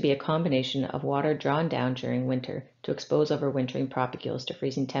appears to be a combination of water drawn down during winter to expose overwintering propagules to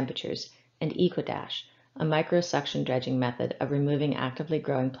freezing temperatures, and eco-dash, a microsuction dredging method of removing actively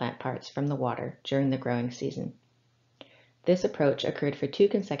growing plant parts from the water during the growing season. This approach occurred for 2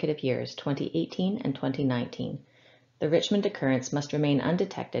 consecutive years, 2018 and 2019. The Richmond occurrence must remain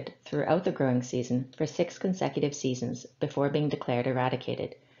undetected throughout the growing season for 6 consecutive seasons before being declared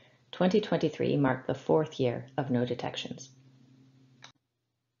eradicated. 2023 marked the 4th year of no detections.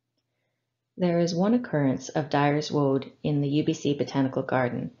 There is one occurrence of Dyer's woad in the UBC Botanical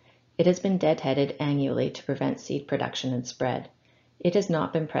Garden. It has been deadheaded annually to prevent seed production and spread. It has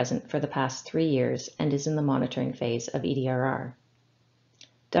not been present for the past 3 years and is in the monitoring phase of EDRR.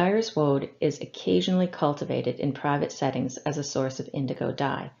 Dyer's woad is occasionally cultivated in private settings as a source of indigo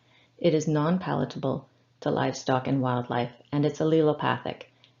dye. It is non-palatable to livestock and wildlife, and it's allelopathic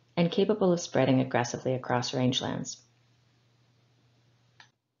and capable of spreading aggressively across rangelands.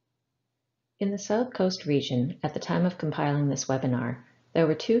 In the South Coast region, at the time of compiling this webinar, there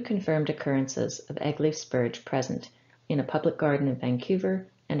were 2 confirmed occurrences of eggleaf spurge present in a public garden in Vancouver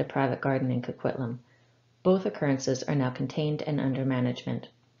and a private garden in Coquitlam. Both occurrences are now contained and under management.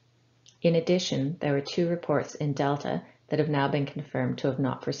 In addition, there were 2 reports in Delta that have now been confirmed to have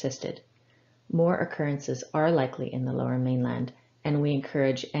not persisted. More occurrences are likely in the Lower Mainland, and we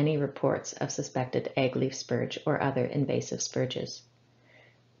encourage any reports of suspected eggleaf spurge or other invasive spurges.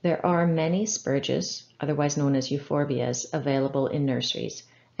 There are many spurges, otherwise known as euphorbias, available in nurseries,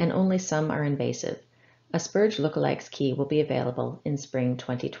 and only some are invasive. A spurge lookalikes key will be available in spring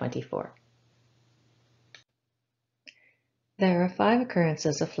 2024. There are 5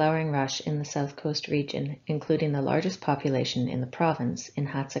 occurrences of flowering rush in the South Coast region, including the largest population in the province in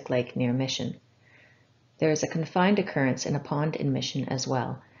Hatzic Lake near Mission. There is a confined occurrence in a pond in Mission as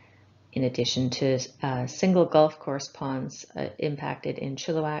well, in addition to single golf course ponds impacted in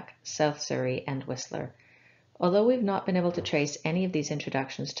Chilliwack, South Surrey, and Whistler. Although we've not been able to trace any of these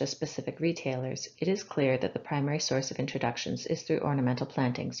introductions to specific retailers, it is clear that the primary source of introductions is through ornamental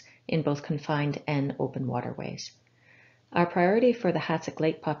plantings in both confined and open waterways. Our priority for the Hatzic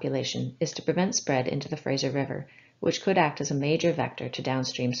Lake population is to prevent spread into the Fraser River, which could act as a major vector to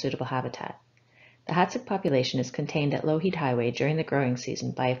downstream suitable habitat. The Hatzic population is contained at Lougheed Highway during the growing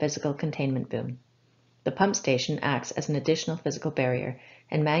season by a physical containment boom. The pump station acts as an additional physical barrier,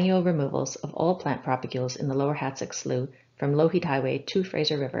 and manual removals of all plant propagules in the lower Hatzic Slough from Lougheed Highway to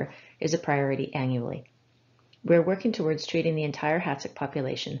Fraser River is a priority annually. We're working towards treating the entire Hatzic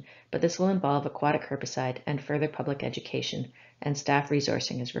population, but this will involve aquatic herbicide and further public education, and staff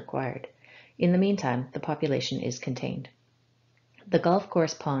resourcing is required. In the meantime, the population is contained. The golf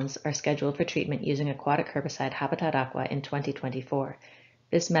course ponds are scheduled for treatment using aquatic herbicide Habitat Aqua in 2024.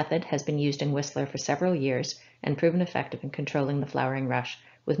 This method has been used in Whistler for several years and proven effective in controlling the flowering rush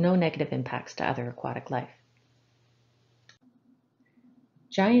with no negative impacts to other aquatic life.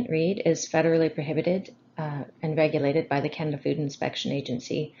 Giant reed is federally prohibited and regulated by the Canada Food Inspection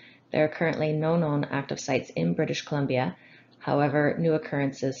Agency. There are currently no known active sites in British Columbia. However, new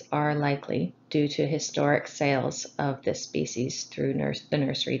occurrences are likely due to historic sales of this species through the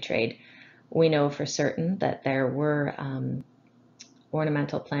nursery trade. We know for certain that there were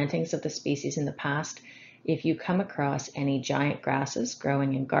ornamental plantings of the species in the past. If you come across any giant grasses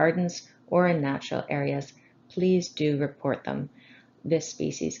growing in gardens or in natural areas, please do report them. This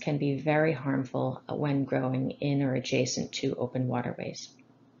species can be very harmful when growing in or adjacent to open waterways.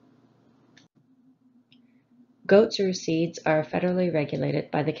 Goat's rue seeds are federally regulated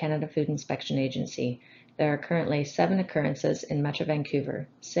by the Canada Food Inspection Agency. There are currently 7 occurrences in Metro Vancouver,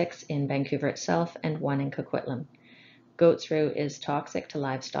 6 in Vancouver itself, and 1 in Coquitlam. Goat's rue is toxic to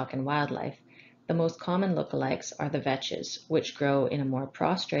livestock and wildlife. The most common lookalikes are the vetches, which grow in a more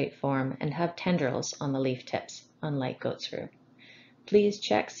prostrate form and have tendrils on the leaf tips, unlike goat's rue. Please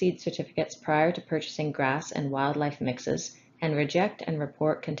check seed certificates prior to purchasing grass and wildlife mixes, and reject and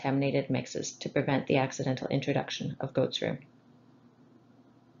report contaminated mixes to prevent the accidental introduction of goat's rue.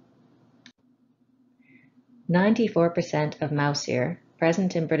 94% of mouse ear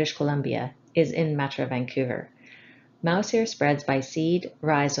present in British Columbia is in Metro Vancouver. Mouse ear spreads by seed,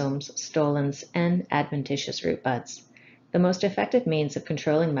 rhizomes, stolons, and adventitious root buds. The most effective means of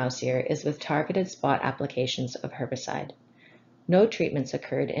controlling mouse ear is with targeted spot applications of herbicide. No treatments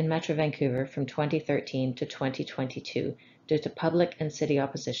occurred in Metro Vancouver from 2013 to 2022 due to public and city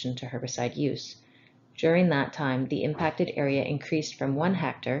opposition to herbicide use. During that time, the impacted area increased from 1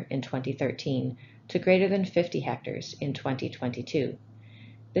 hectare in 2013 to greater than 50 hectares in 2022.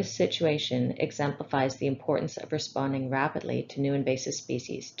 This situation exemplifies the importance of responding rapidly to new invasive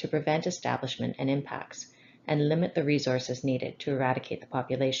species to prevent establishment and impacts and limit the resources needed to eradicate the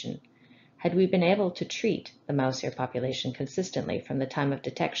population. Had we been able to treat the mouse ear population consistently from the time of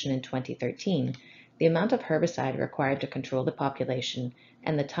detection in 2013, the amount of herbicide required to control the population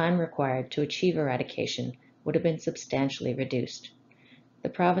and the time required to achieve eradication would have been substantially reduced. The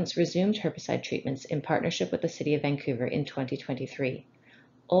province resumed herbicide treatments in partnership with the City of Vancouver in 2023.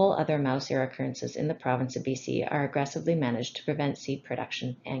 All other mouse ear occurrences in the province of BC are aggressively managed to prevent seed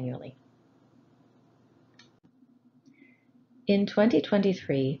production annually. In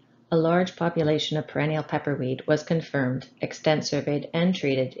 2023, a large population of perennial pepperweed was confirmed, extent surveyed, and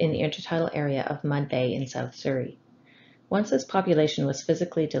treated in the intertidal area of Mud Bay in South Surrey. Once this population was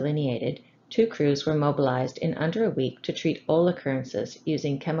physically delineated, 2 crews were mobilized in under a week to treat all occurrences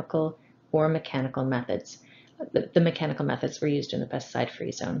using chemical or mechanical methods. The mechanical methods were used in the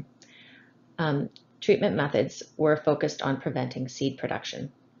pesticide-free zone. Treatment methods were focused on preventing seed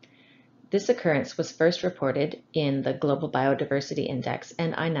production. This occurrence was first reported in the Global Biodiversity Index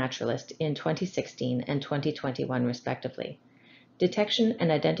and iNaturalist in 2016 and 2021 respectively. Detection and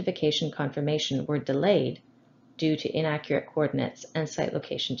identification confirmation were delayed due to inaccurate coordinates and site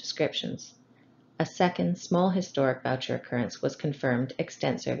location descriptions. A second small historic voucher occurrence was confirmed,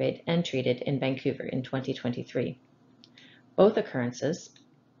 extent surveyed, and treated in Vancouver in 2023. Both occurrences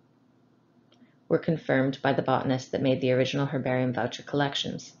were confirmed by the botanists that made the original herbarium voucher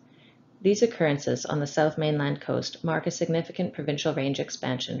collections. These occurrences on the South Mainland coast mark a significant provincial range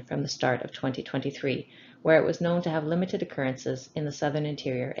expansion from the start of 2023, where it was known to have limited occurrences in the southern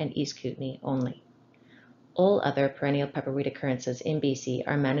interior and East Kootenay only. All other perennial pepperweed occurrences in BC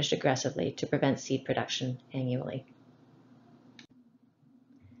are managed aggressively to prevent seed production annually.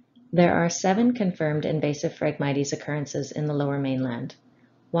 There are 7 confirmed invasive Phragmites occurrences in the Lower Mainland.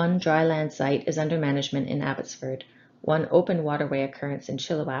 1 dryland site is under management in Abbotsford. 1 open waterway occurrence in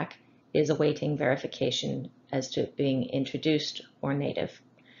Chilliwack is awaiting verification as to being introduced or native.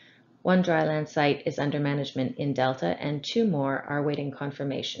 1 dryland site is under management in Delta, and 2 more are awaiting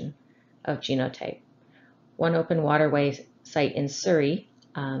confirmation of genotype. 1 open waterway site in Surrey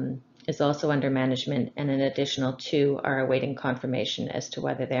is also under management, and an additional 2 are awaiting confirmation as to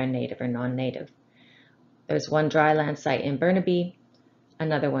whether they are native or non-native. There's 1 dryland site in Burnaby,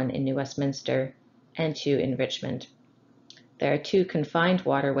 another one in New Westminster, and 2 in Richmond. There are 2 confined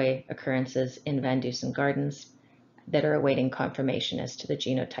waterway occurrences in Van Dusen Gardens that are awaiting confirmation as to the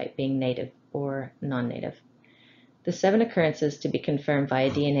genotype being native or non-native. The 7 occurrences to be confirmed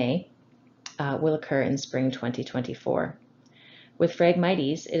via DNA will occur in spring 2024. With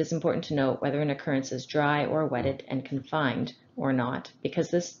Phragmites, it is important to note whether an occurrence is dry or wetted and confined or not,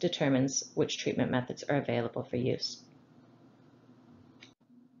 because this determines which treatment methods are available for use.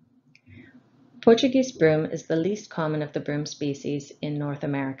 Portuguese broom is the least common of the broom species in North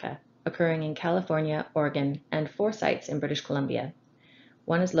America, occurring in California, Oregon, and 4 sites in British Columbia.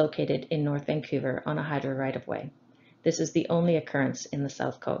 1 is located in North Vancouver on a hydro right-of-way. This is the only occurrence in the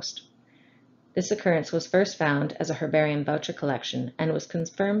South Coast. This occurrence was first found as a herbarium voucher collection and was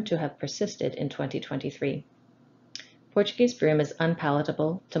confirmed to have persisted in 2023. Portuguese broom is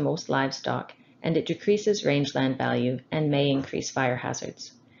unpalatable to most livestock, and it decreases rangeland value and may increase fire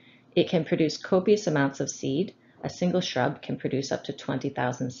hazards. It can produce copious amounts of seed. A single shrub can produce up to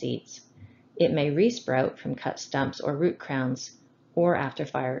 20,000 seeds. It may resprout from cut stumps or root crowns or after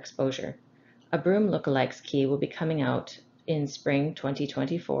fire exposure. A broom lookalikes key will be coming out in spring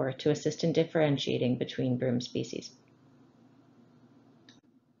 2024 to assist in differentiating between broom species.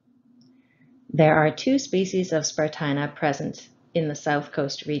 There are 2 species of Spartina present in the South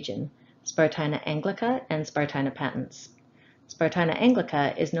Coast region, Spartina anglica and Spartina patens. Spartina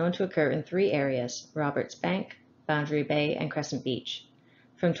anglica is known to occur in 3 areas, Roberts Bank, Boundary Bay, and Crescent Beach.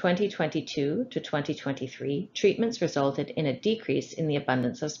 From 2022 to 2023, treatments resulted in a decrease in the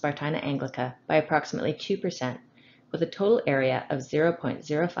abundance of Spartina anglica by approximately 2%, with a total area of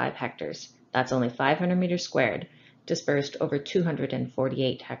 0.05 hectares, that's only 500 meters squared, dispersed over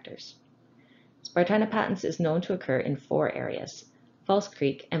 248 hectares. Spartina patens is known to occur in 4 areas, False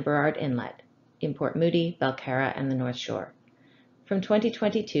Creek and Burrard Inlet, in Port Moody, Belcarra, and the North Shore. From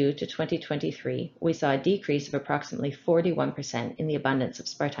 2022 to 2023, we saw a decrease of approximately 41% in the abundance of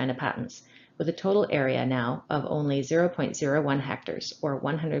Spartina patens, with a total area now of only 0.01 hectares, or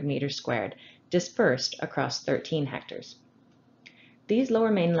 100 meters squared, dispersed across 13 hectares. These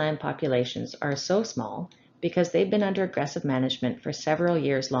lower mainland populations are so small because they've been under aggressive management for several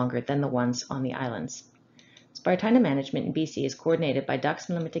years longer than the ones on the islands. Spartina management in BC is coordinated by Ducks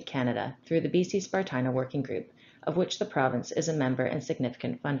Unlimited Canada through the BC Spartina Working Group, of which the province is a member and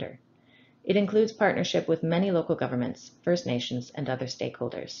significant funder. It includes partnership with many local governments, First Nations, and other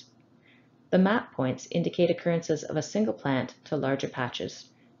stakeholders. The map points indicate occurrences of a single plant to larger patches.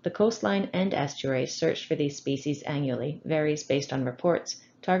 The coastline and estuaries searched for these species annually varies based on reports,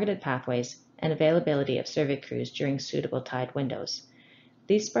 targeted pathways, and availability of survey crews during suitable tide windows.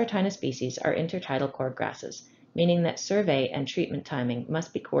 These Spartina species are intertidal cord grasses, meaning that survey and treatment timing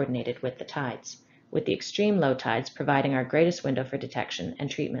must be coordinated with the tides, with the extreme low tides providing our greatest window for detection and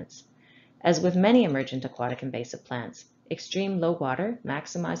treatments. As with many emergent aquatic invasive plants, extreme low water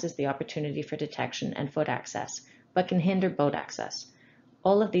maximizes the opportunity for detection and foot access, but can hinder boat access.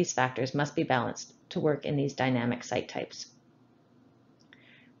 All of these factors must be balanced to work in these dynamic site types.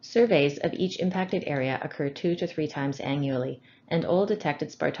 Surveys of each impacted area occur 2 to 3 times annually, and all detected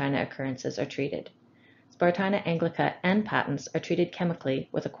Spartina occurrences are treated. Spartina anglica and patents are treated chemically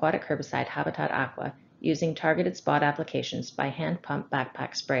with aquatic herbicide Habitat Aqua using targeted spot applications by hand-pump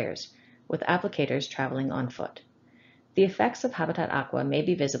backpack sprayers, with applicators traveling on foot. The effects of Habitat Aqua may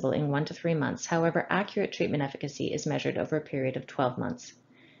be visible in 1 to 3 months, however, accurate treatment efficacy is measured over a period of 12 months.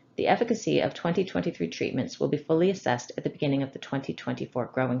 The efficacy of 2023 treatments will be fully assessed at the beginning of the 2024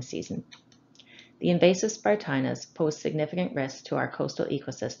 growing season. The invasive Spartinas pose significant risks to our coastal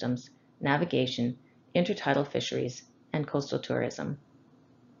ecosystems, navigation, intertidal fisheries, and coastal tourism.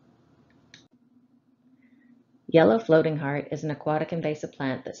 Yellow floating heart is an aquatic invasive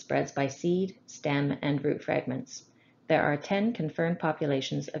plant that spreads by seed, stem, and root fragments. There are 10 confirmed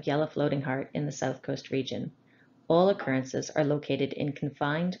populations of yellow floating heart in the South Coast region. All occurrences are located in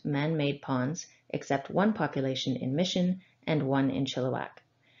confined man-made ponds, except one population in Mission and one in Chilliwack.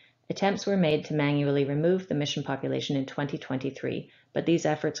 Attempts were made to manually remove the Mission population in 2023, but these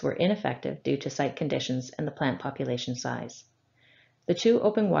efforts were ineffective due to site conditions and the plant population size. The 2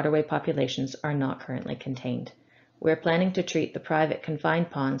 open waterway populations are not currently contained. We're planning to treat the private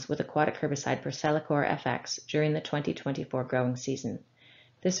confined ponds with aquatic herbicide Percellacor FX during the 2024 growing season.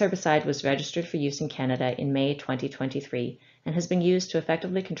 This herbicide was registered for use in Canada in May 2023 and has been used to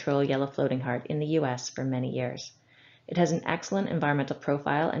effectively control yellow floating heart in the US for many years. It has an excellent environmental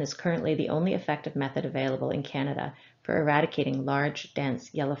profile and is currently the only effective method available in Canada for eradicating large,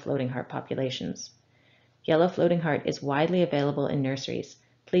 dense yellow floating heart populations. Yellow floating heart is widely available in nurseries.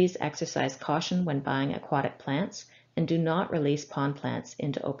 Please exercise caution when buying aquatic plants and do not release pond plants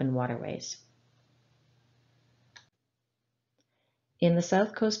into open waterways. In the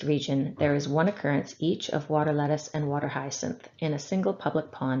South Coast region, there is 1 occurrence each of water lettuce and water hyacinth in a single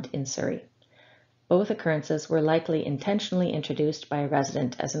public pond in Surrey. Both occurrences were likely intentionally introduced by a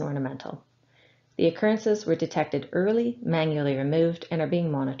resident as an ornamental. The occurrences were detected early, manually removed, and are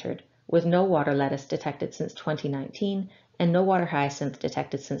being monitored, with no water lettuce detected since 2019 and no water hyacinth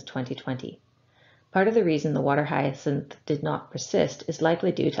detected since 2020. Part of the reason the water hyacinth did not persist is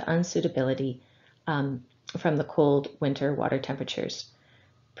likely due to unsuitability from the cold winter water temperatures.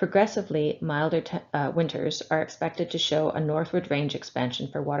 Progressively milder winters are expected to show a northward range expansion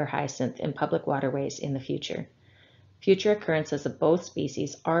for water hyacinth in public waterways in the future. Future occurrences of both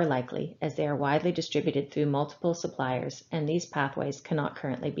species are likely as they are widely distributed through multiple suppliers and these pathways cannot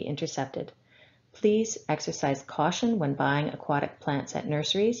currently be intercepted. Please exercise caution when buying aquatic plants at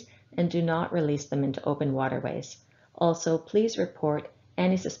nurseries and do not release them into open waterways. Also, please report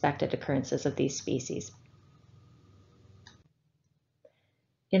any suspected occurrences of these species.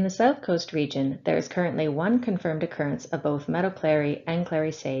 In the South Coast region, there is currently 1 confirmed occurrence of both meadow clary and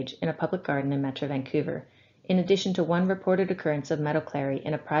clary sage in a public garden in Metro Vancouver, in addition to 1 reported occurrence of meadow clary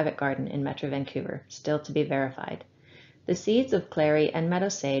in a private garden in Metro Vancouver, still to be verified. The seeds of clary and meadow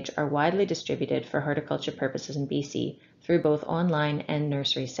sage are widely distributed for horticulture purposes in BC through both online and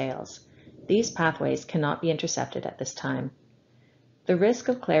nursery sales. These pathways cannot be intercepted at this time. The risk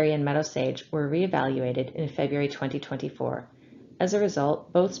of clary and meadow sage were re-evaluated in February 2024. As a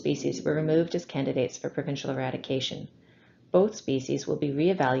result, both species were removed as candidates for provincial eradication. Both species will be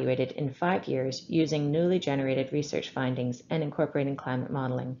re-evaluated in 5 years using newly generated research findings and incorporating climate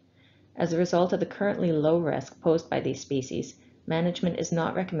modeling. As a result of the currently low risk posed by these species, management is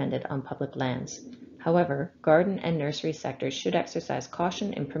not recommended on public lands. However, garden and nursery sectors should exercise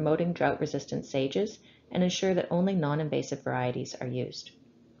caution in promoting drought-resistant sages and ensure that only non-invasive varieties are used.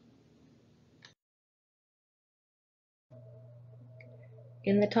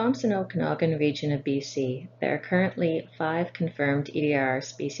 In the Thompson-Okanagan region of BC, there are currently 5 confirmed EDRR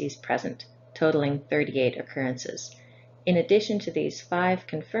species present, totaling 38 occurrences. In addition to these 5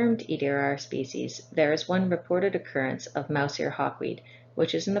 confirmed EDRR species, there is 1 reported occurrence of mouse ear hawkweed,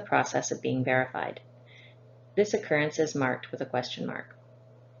 which is in the process of being verified. This occurrence is marked with a question mark.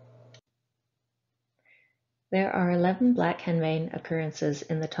 There are 11 black henbane occurrences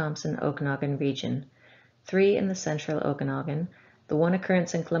in the Thompson-Okanagan region, 3 in the central Okanagan, the 1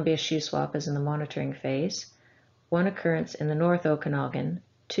 occurrence in Columbia Shuswap is in the monitoring phase, 1 occurrence in the North Okanagan,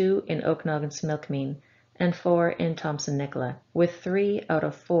 2 in Okanagan-Similkameen, and 4 in Thompson-Nicola, with 3 out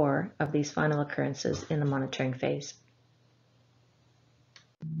of 4 of these final occurrences in the monitoring phase.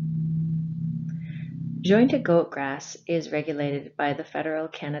 Jointed goat grass is regulated by the Federal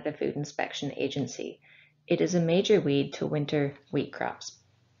Canada Food Inspection Agency. It is a major weed to winter wheat crops.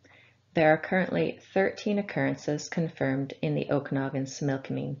 There are currently 13 occurrences confirmed in the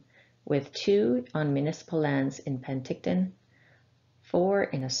Okanagan-Similkameen, with 2 on municipal lands in Penticton, 4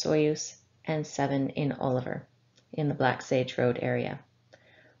 in Osoyoos, and 7 in Oliver, in the Black Sage Road area.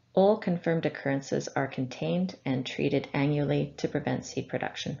 All confirmed occurrences are contained and treated annually to prevent seed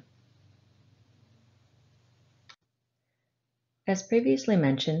production. As previously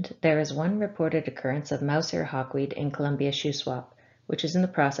mentioned, there is 1 reported occurrence of mouse-ear hawkweed in Columbia Shuswap, which is in the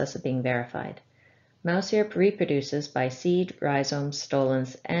process of being verified. Mouse-ear reproduces by seed, rhizomes,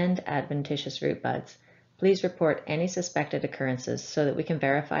 stolons, and adventitious root buds. Please report any suspected occurrences so that we can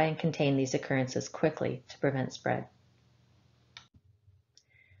verify and contain these occurrences quickly to prevent spread.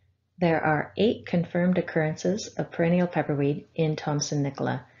 There are 8 confirmed occurrences of perennial pepperweed in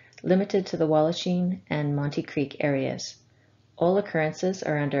Thompson-Nicola, limited to the Wallachine and Monty Creek areas. All occurrences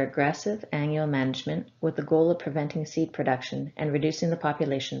are under aggressive annual management with the goal of preventing seed production and reducing the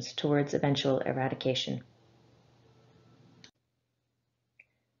populations towards eventual eradication.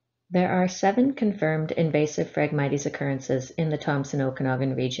 There are 7 confirmed invasive Phragmites occurrences in the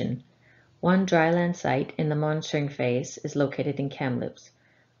Thompson-Okanagan region. 1 dryland site in the monitoring phase is located in Kamloops.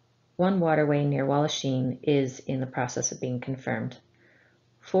 1 waterway near Wallachine is in the process of being confirmed.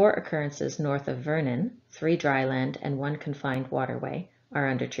 4 occurrences north of Vernon, 3 dryland and 1 confined waterway, are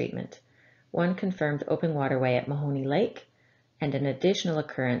under treatment. 1 confirmed open waterway at Mahoney Lake, and an additional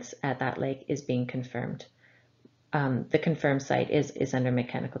occurrence at that lake is being confirmed. The confirmed site is under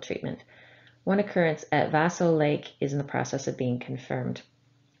mechanical treatment. 1 occurrence at Vaso Lake is in the process of being confirmed.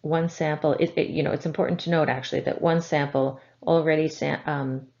 1 sample, it's important to note actually that 1 sample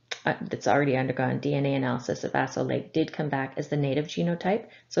that's already undergone DNA analysis of Vaso Lake did come back as the native genotype,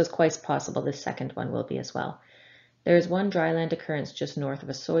 so it's quite possible this second one will be as well. There is 1 dryland occurrence just north of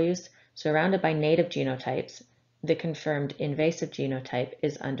Osoyoos, surrounded by native genotypes. The confirmed invasive genotype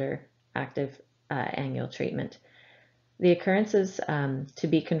is under active annual treatment. The occurrences to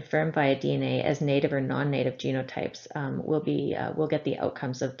be confirmed via DNA as native or non-native genotypes we'll get the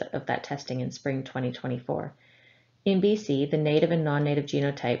outcomes of that testing in spring 2024. In BC, the native and non-native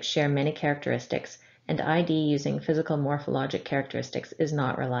genotypes share many characteristics, and ID using physical morphologic characteristics is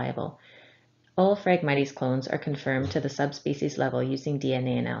not reliable. All Phragmites clones are confirmed to the subspecies level using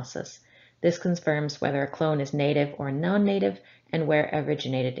DNA analysis. This confirms whether a clone is native or non-native and where it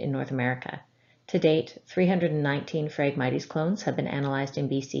originated in North America. To date, 319 Phragmites clones have been analyzed in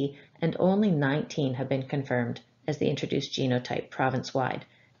BC, and only 19 have been confirmed as the introduced genotype province-wide.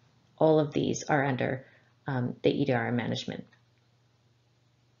 All of these are under the EDRR management.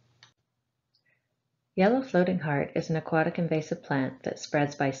 Yellow floating heart is an aquatic invasive plant that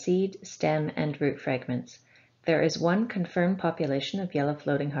spreads by seed, stem, and root fragments. There is 1 confirmed population of yellow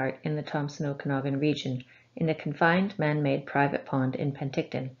floating heart in the Thompson-Okanagan region in a confined man-made private pond in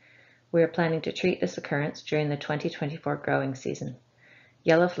Penticton. We are planning to treat this occurrence during the 2024 growing season.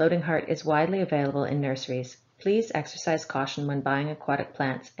 Yellow floating heart is widely available in nurseries. Please exercise caution when buying aquatic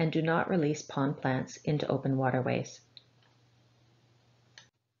plants and do not release pond plants into open waterways.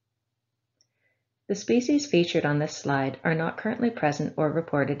 The species featured on this slide are not currently present or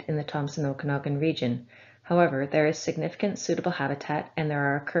reported in the Thompson-Okanagan region. However, there is significant suitable habitat and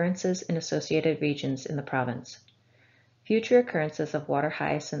there are occurrences in associated regions in the province. Future occurrences of water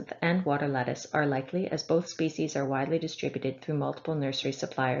hyacinth and water lettuce are likely as both species are widely distributed through multiple nursery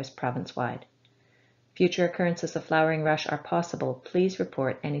suppliers province-wide. Future occurrences of flowering rush are possible. Please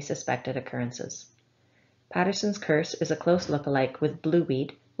report any suspected occurrences. Patterson's curse is a close lookalike with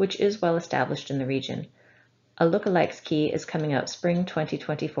blueweed, which is well established in the region. A lookalikes key is coming out spring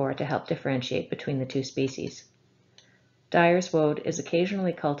 2024 to help differentiate between the 2 species. Dyer's woad is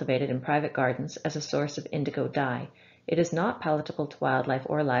occasionally cultivated in private gardens as a source of indigo dye. It is not palatable to wildlife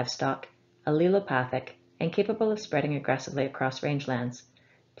or livestock, allelopathic, and capable of spreading aggressively across rangelands.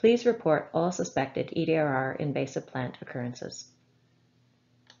 Please report all suspected EDRR invasive plant occurrences.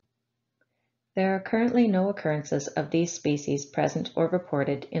 There are currently no occurrences of these species present or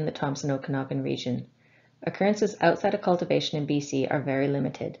reported in the Thompson-Okanagan region. Occurrences outside of cultivation in BC are very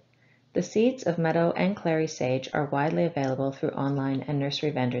limited. The seeds of meadow and clary sage are widely available through online and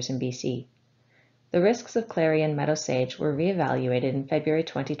nursery vendors in BC. The risks of clary and meadow sage were re-evaluated in February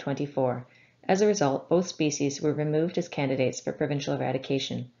 2024. As a result, both species were removed as candidates for provincial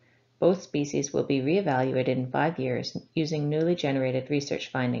eradication. Both species will be re-evaluated in 5 years using newly generated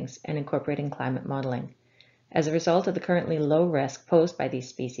research findings and incorporating climate modeling. As a result of the currently low risk posed by these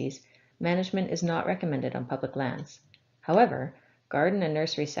species, management is not recommended on public lands. However, garden and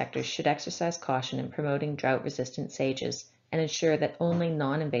nursery sectors should exercise caution in promoting drought-resistant sages and ensure that only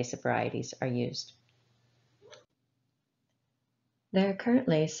non-invasive varieties are used. There are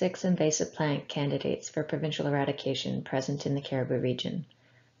currently 6 invasive plant candidates for provincial eradication present in the Cariboo region: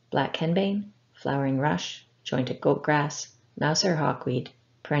 black henbane, flowering rush, jointed goatgrass, mousehair hawkweed,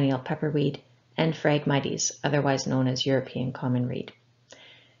 perennial pepperweed, and Phragmites, otherwise known as European common reed.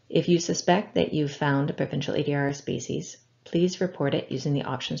 If you suspect that you've found a provincial EDRR species, please report it using the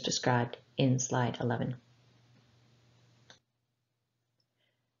options described in slide 11.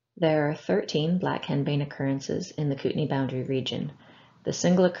 There are 13 black henbane occurrences in the Kootenay-Boundary region. The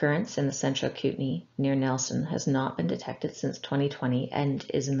single occurrence in the central Kootenay near Nelson has not been detected since 2020 and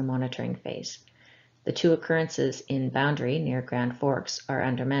is in the monitoring phase. The 2 occurrences in Boundary near Grand Forks are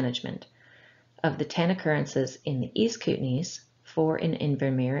under management. Of the 10 occurrences in the East Kootenays, 4 in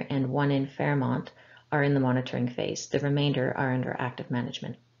Invermere and 1 in Fairmont are in the monitoring phase. The remainder are under active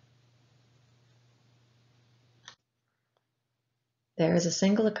management. There is a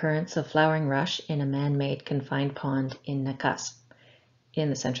single occurrence of flowering rush in a man-made confined pond in Nakus in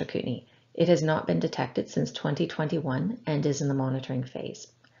the central Kootenay. It has not been detected since 2021 and is in the monitoring phase.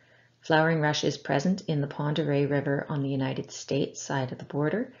 Flowering rush is present in the Pend Oreille River on the United States side of the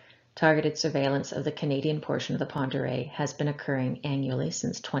border. Targeted surveillance of the Canadian portion of the Pend Oreille has been occurring annually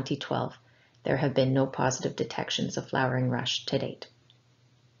since 2012. There have been no positive detections of flowering rush to date.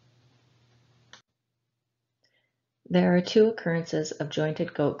 There are 2 occurrences of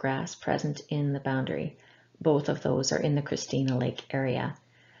jointed goatgrass present in the Boundary. Both of those are in the Christina Lake area.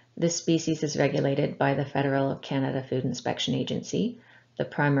 This species is regulated by the Federal Canada Food Inspection Agency. The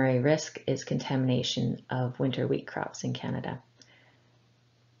primary risk is contamination of winter wheat crops in Canada.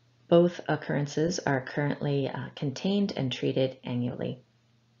 Both occurrences are currently contained and treated annually.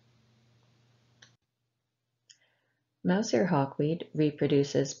 Mousehair hawkweed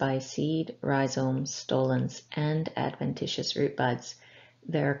reproduces by seed, rhizomes, stolons, and adventitious root buds.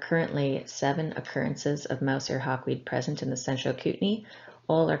 There are currently 7 occurrences of mousehair hawkweed present in the central Kootenay.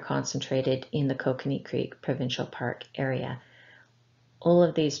 All are concentrated in the Kokanee Creek Provincial Park area. All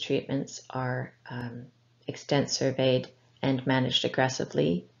of these treatments are extent surveyed and managed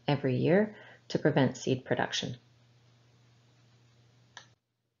aggressively every year to prevent seed production.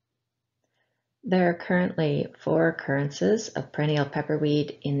 There are currently 4 occurrences of perennial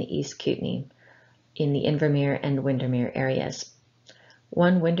pepperweed in the East Kootenay, in the Invermere and Windermere areas.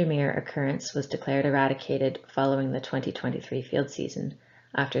 1 Windermere occurrence was declared eradicated following the 2023 field season,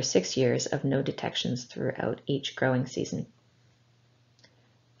 after 6 years of no detections throughout each growing season.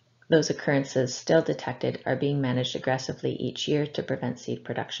 Those occurrences still detected are being managed aggressively each year to prevent seed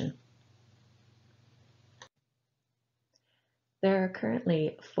production. There are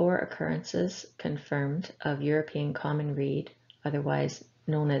currently 4 occurrences confirmed of European common reed, otherwise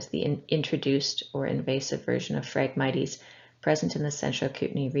known as the introduced or invasive version of Phragmites, present in the central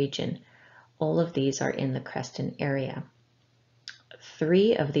Kootenay region. All of these are in the Creston area.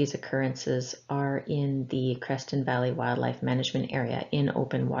 3 of these occurrences are in the Creston Valley Wildlife Management Area in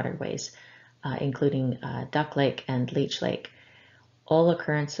open waterways, including Duck Lake and Leech Lake. All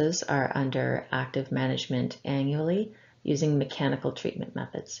occurrences are under active management annually, using mechanical treatment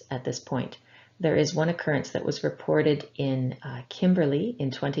methods at this point. There is 1 occurrence that was reported in Kimberley in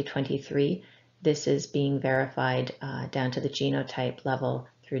 2023. This is being verified down to the genotype level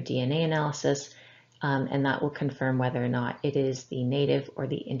through DNA analysis, and that will confirm whether or not it is the native or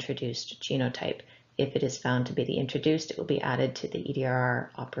the introduced genotype. If it is found to be the introduced, it will be added to the EDRR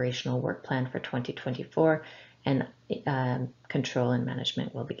operational work plan for 2024, and control and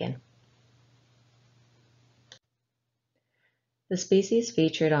management will begin. The species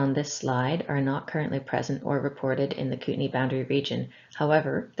featured on this slide are not currently present or reported in the Kootenay-Boundary region.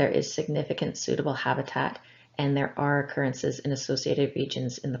 However, there is significant suitable habitat and there are occurrences in associated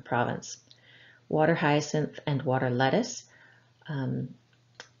regions in the province. Water hyacinth and water lettuce.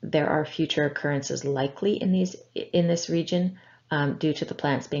 There are future occurrences likely in this region due to the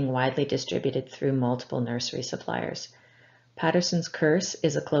plants being widely distributed through multiple nursery suppliers. Patterson's curse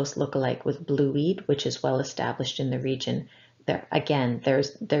is a close lookalike with blueweed, which is well established in the region.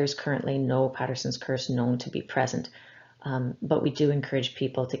 There's currently no Patterson's curse known to be present. but we do encourage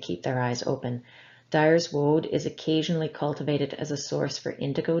people to keep their eyes open. Dyer's woad is occasionally cultivated as a source for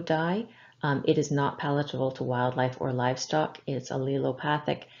indigo dye. It is not palatable to wildlife or livestock. It's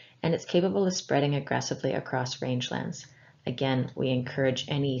allelopathic, and it's capable of spreading aggressively across rangelands. Again, we encourage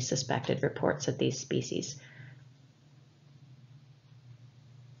any suspected reports of these species.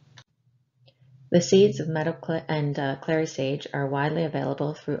 The seeds of meadow and clary sage are widely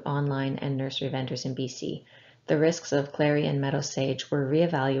available through online and nursery vendors in BC. The risks of clary and meadow sage were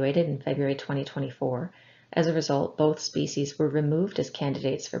reevaluated in February 2024. As a result, both species were removed as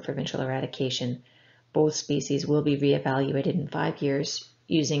candidates for provincial eradication. Both species will be reevaluated in 5 years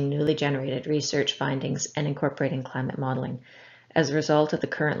using newly generated research findings and incorporating climate modeling. As a result of the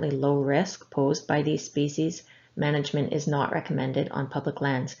currently low risk posed by these species, management is not recommended on public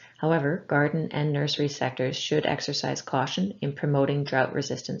lands. However, garden and nursery sectors should exercise caution in promoting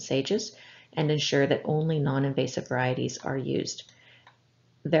drought-resistant sages and ensure that only non-invasive varieties are used.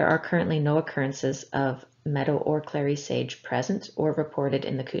 There are currently no occurrences of meadow or clary sage present or reported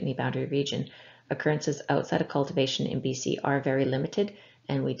in the Kootenay-Boundary region. Occurrences outside of cultivation in BC are very limited,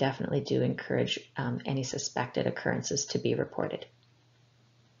 and we definitely do encourage any suspected occurrences to be reported.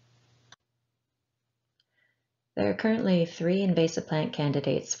 There are currently 3 invasive plant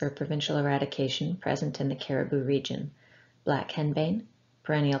candidates for provincial eradication present in the Cariboo region: black henbane,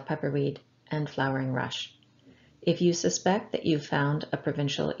 perennial pepperweed, and flowering rush. If you suspect that you've found a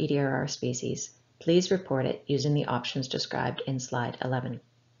provincial EDRR species, please report it using the options described in slide 11.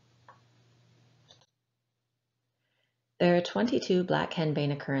 There are 22 black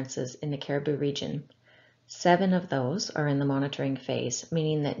henbane occurrences in the Cariboo region. 7 of those are in the monitoring phase,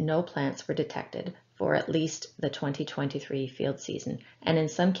 meaning that no plants were detected for at least the 2023 field season, and in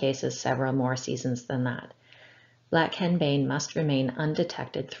some cases several more seasons than that. Black henbane must remain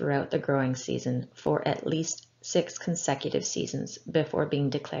undetected throughout the growing season for at least 6 consecutive seasons before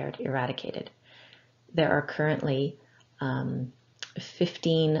being declared eradicated. There are currently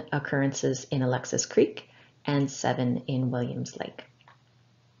 15 occurrences in Alexis Creek and 7 in Williams Lake.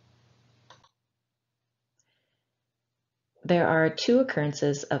 There are 2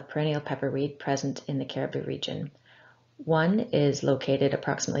 occurrences of perennial pepperweed present in the Cariboo region. One is located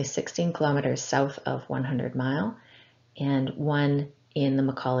approximately 16 kilometers south of 100 Mile, and one in the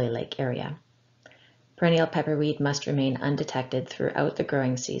Macaulay Lake area. Perennial pepperweed must remain undetected throughout the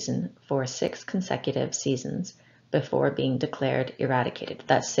growing season for 6 consecutive seasons before being declared eradicated.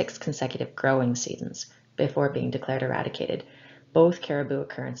 That's 6 consecutive growing seasons before being declared eradicated. Both caribou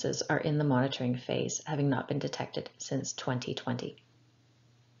occurrences are in the monitoring phase, having not been detected since 2020.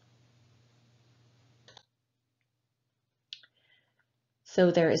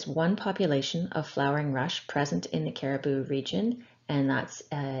 So there is one population of flowering rush present in the Cariboo region, and that's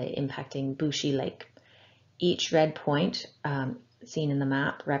impacting Bushy Lake. Each red point seen in the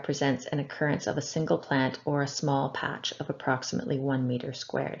map represents an occurrence of a single plant or a small patch of approximately 1 meter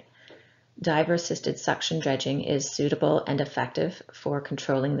squared. Diver-assisted suction dredging is suitable and effective for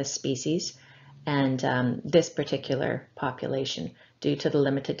controlling this species and this particular population due to the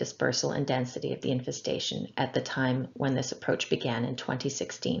limited dispersal and density of the infestation at the time when this approach began in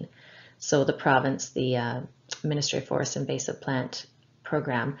 2016. So the province, the Ministry of Forests Invasive Plant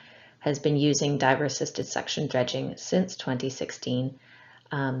Program, has been using diver-assisted suction dredging since 2016.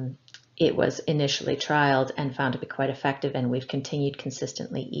 It was initially trialed and found to be quite effective, and we've continued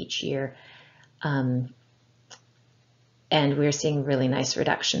consistently each year. And we're seeing really nice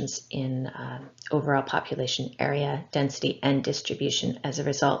reductions in overall population area, density, and distribution as a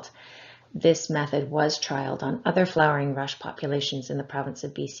result. This method was trialed on other flowering rush populations in the province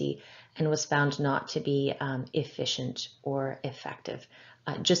of BC and was found not to be efficient or effective,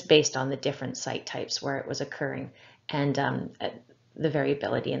 just based on the different site types where it was occurring and the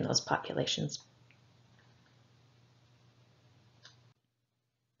variability in those populations.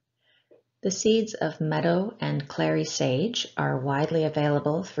 The seeds of meadow and clary sage are widely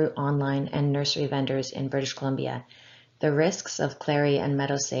available through online and nursery vendors in British Columbia. The risks of clary and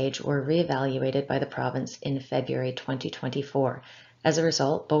meadow sage were reevaluated by the province in February 2024. As a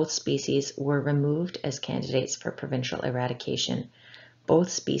result, both species were removed as candidates for provincial eradication. Both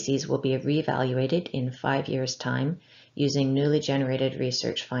species will be reevaluated in 5 years' time using newly generated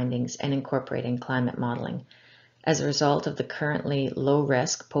research findings and incorporating climate modeling. As a result of the currently low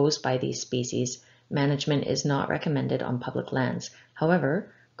risk posed by these species, management is not recommended on public lands.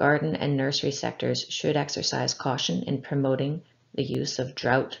 However, garden and nursery sectors should exercise caution in promoting the use of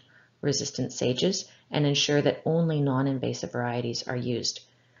drought-resistant sages and ensure that only non-invasive varieties are used.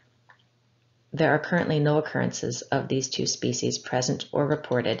 There are currently no occurrences of these 2 species present or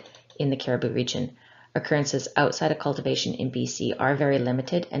reported in the Cariboo region. Occurrences outside of cultivation in BC are very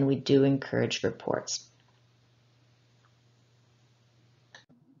limited, and we do encourage reports.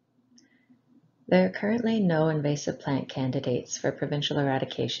 There are currently no invasive plant candidates for provincial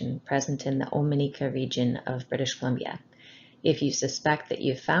eradication present in the Omineca region of British Columbia. If you suspect that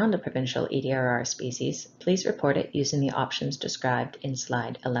you've found a provincial EDRR species, please report it using the options described in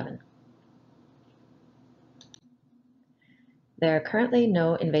slide 11. There are currently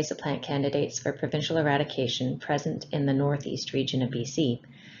no invasive plant candidates for provincial eradication present in the northeast region of BC.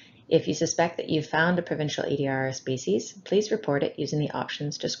 If you suspect that you've found a provincial EDRR species, please report it using the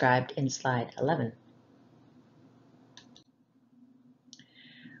options described in slide 11.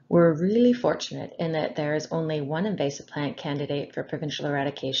 We're really fortunate in that there is only one invasive plant candidate for provincial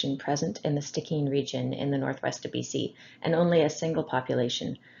eradication present in the Skeena region in the northwest of BC, and only a single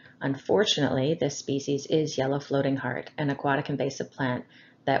population. Unfortunately, this species is yellow floating heart, an aquatic invasive plant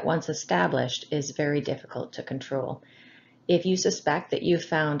that, once established, is very difficult to control. If you suspect that you've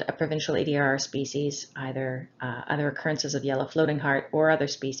found a provincial EDRR species, either other occurrences of yellow floating heart or other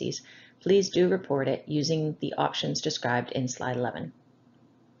species, please do report it using the options described in slide 11.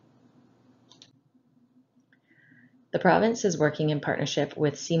 The province is working in partnership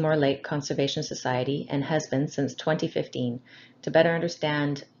with Seymour Lake Conservation Society and has been since 2015 to better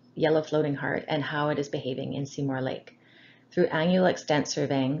understand yellow floating heart and how it is behaving in Seymour Lake. Through annual extent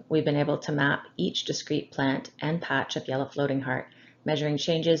surveying, we've been able to map each discrete plant and patch of yellow floating heart, measuring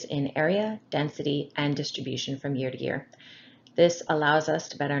changes in area, density, and distribution from year to year. This allows us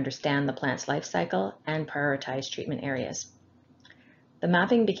to better understand the plant's life cycle and prioritize treatment areas. The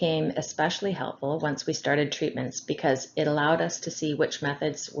mapping became especially helpful once we started treatments because it allowed us to see which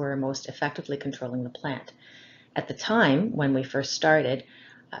methods were most effectively controlling the plant. At the time, when we first started,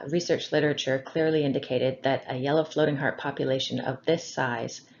 research literature clearly indicated that a yellow floating heart population of this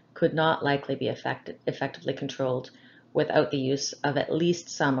size could not likely be effectively controlled without the use of at least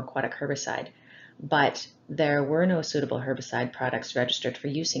some aquatic herbicide. But there were no suitable herbicide products registered for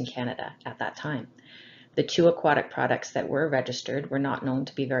use in Canada at that time. The two aquatic products that were registered were not known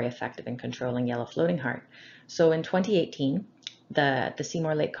to be very effective in controlling yellow floating heart. So in 2018, the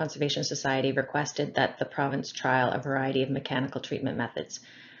Seymour Lake Conservation Society requested that the province trial a variety of mechanical treatment methods,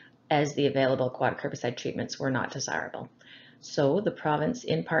 as the available aquatic herbicide treatments were not desirable. So the province,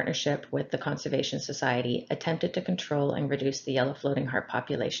 in partnership with the Conservation Society, attempted to control and reduce the yellow floating heart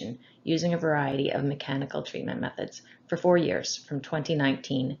population using a variety of mechanical treatment methods for 4 years, from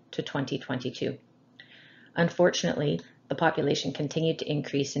 2019 to 2022. Unfortunately, the population continued to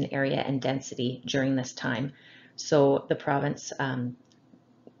increase in area and density during this time. So the province,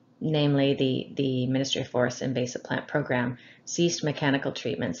 namely the Ministry of Forests Invasive Plant Program, ceased mechanical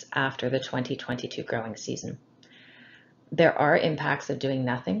treatments after the 2022 growing season. There are impacts of doing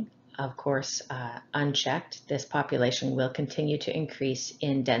nothing. Of course, unchecked, this population will continue to increase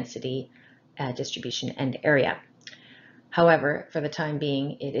in density, distribution, and area. However, for the time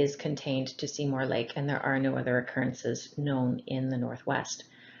being, it is contained to Seymour Lake, and there are no other occurrences known in the Northwest.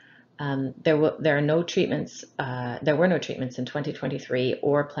 There were no treatments in 2023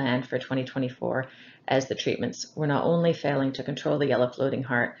 or planned for 2024, as the treatments were not only failing to control the yellow floating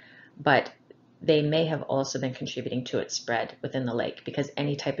heart, but they may have also been contributing to its spread within the lake, because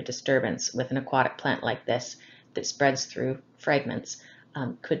any type of disturbance with an aquatic plant like this that spreads through fragments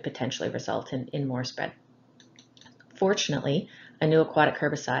could potentially result in more spread. Fortunately, a new aquatic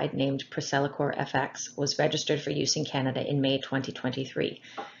herbicide named Procelacor FX was registered for use in Canada in May 2023.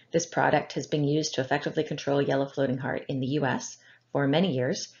 This product has been used to effectively control yellow floating heart in the US for many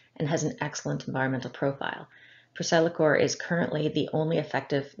years and has an excellent environmental profile. Procelacor is currently the only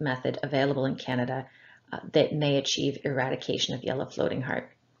effective method available in Canada that may achieve eradication of yellow floating heart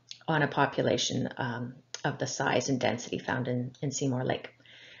on a population of the size and density found in Seymour Lake.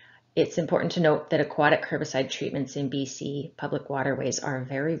 It's important to note that aquatic herbicide treatments in BC public waterways are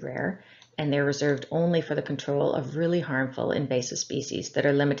very rare, and they're reserved only for the control of really harmful invasive species that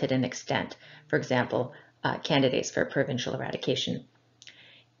are limited in extent, for example, candidates for provincial eradication.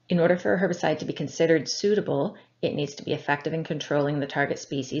 In order for a herbicide to be considered suitable, it needs to be effective in controlling the target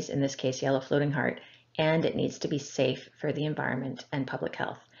species, in this case yellow floating heart, and it needs to be safe for the environment and public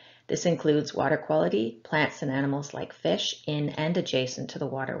health. This includes water quality, plants and animals like fish in and adjacent to the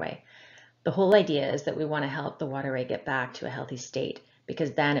waterway. The whole idea is that we want to help the waterway get back to a healthy state,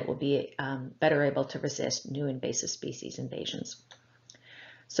 because then it will be better able to resist new invasive species invasions.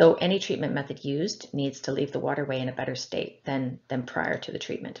 So any treatment method used needs to leave the waterway in a better state than prior to the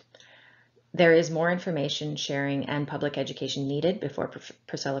treatment. There is more information sharing and public education needed before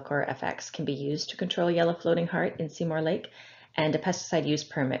Procelacor FX can be used to control yellow floating heart in Seymour Lake, and a pesticide use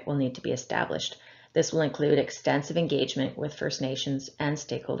permit will need to be established. This will include extensive engagement with First Nations and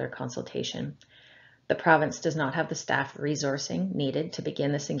stakeholder consultation. The province does not have the staff resourcing needed to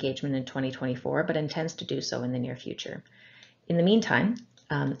begin this engagement in 2024, but intends to do so in the near future. In the meantime,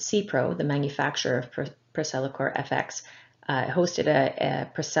 CPRO, the manufacturer of Procelicor FX, hosted a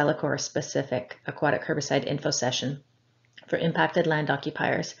Procelicor-specific aquatic herbicide info session for impacted land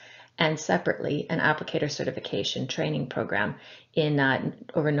occupiers, and separately an applicator certification training program in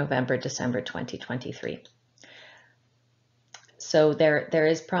over November-December 2023. So there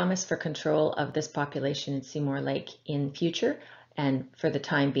is promise for control of this population in Seymour Lake in future, and for the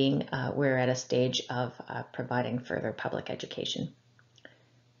time being, we're at a stage of providing further public education.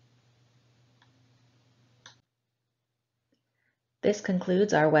 This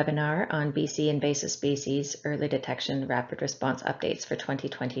concludes our webinar on BC invasive species early detection rapid response updates for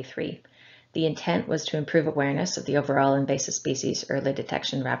 2023. The intent was to improve awareness of the overall invasive species early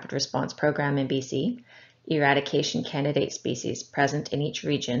detection rapid response program in BC, eradication candidate species present in each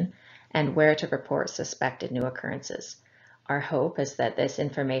region, and where to report suspected new occurrences. Our hope is that this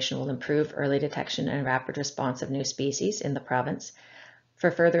information will improve early detection and rapid response of new species in the province. For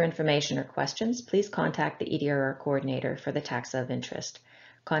further information or questions, please contact the EDRR coordinator for the taxa of interest.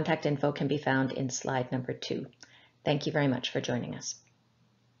 Contact info can be found in slide number 2. Thank you very much for joining us.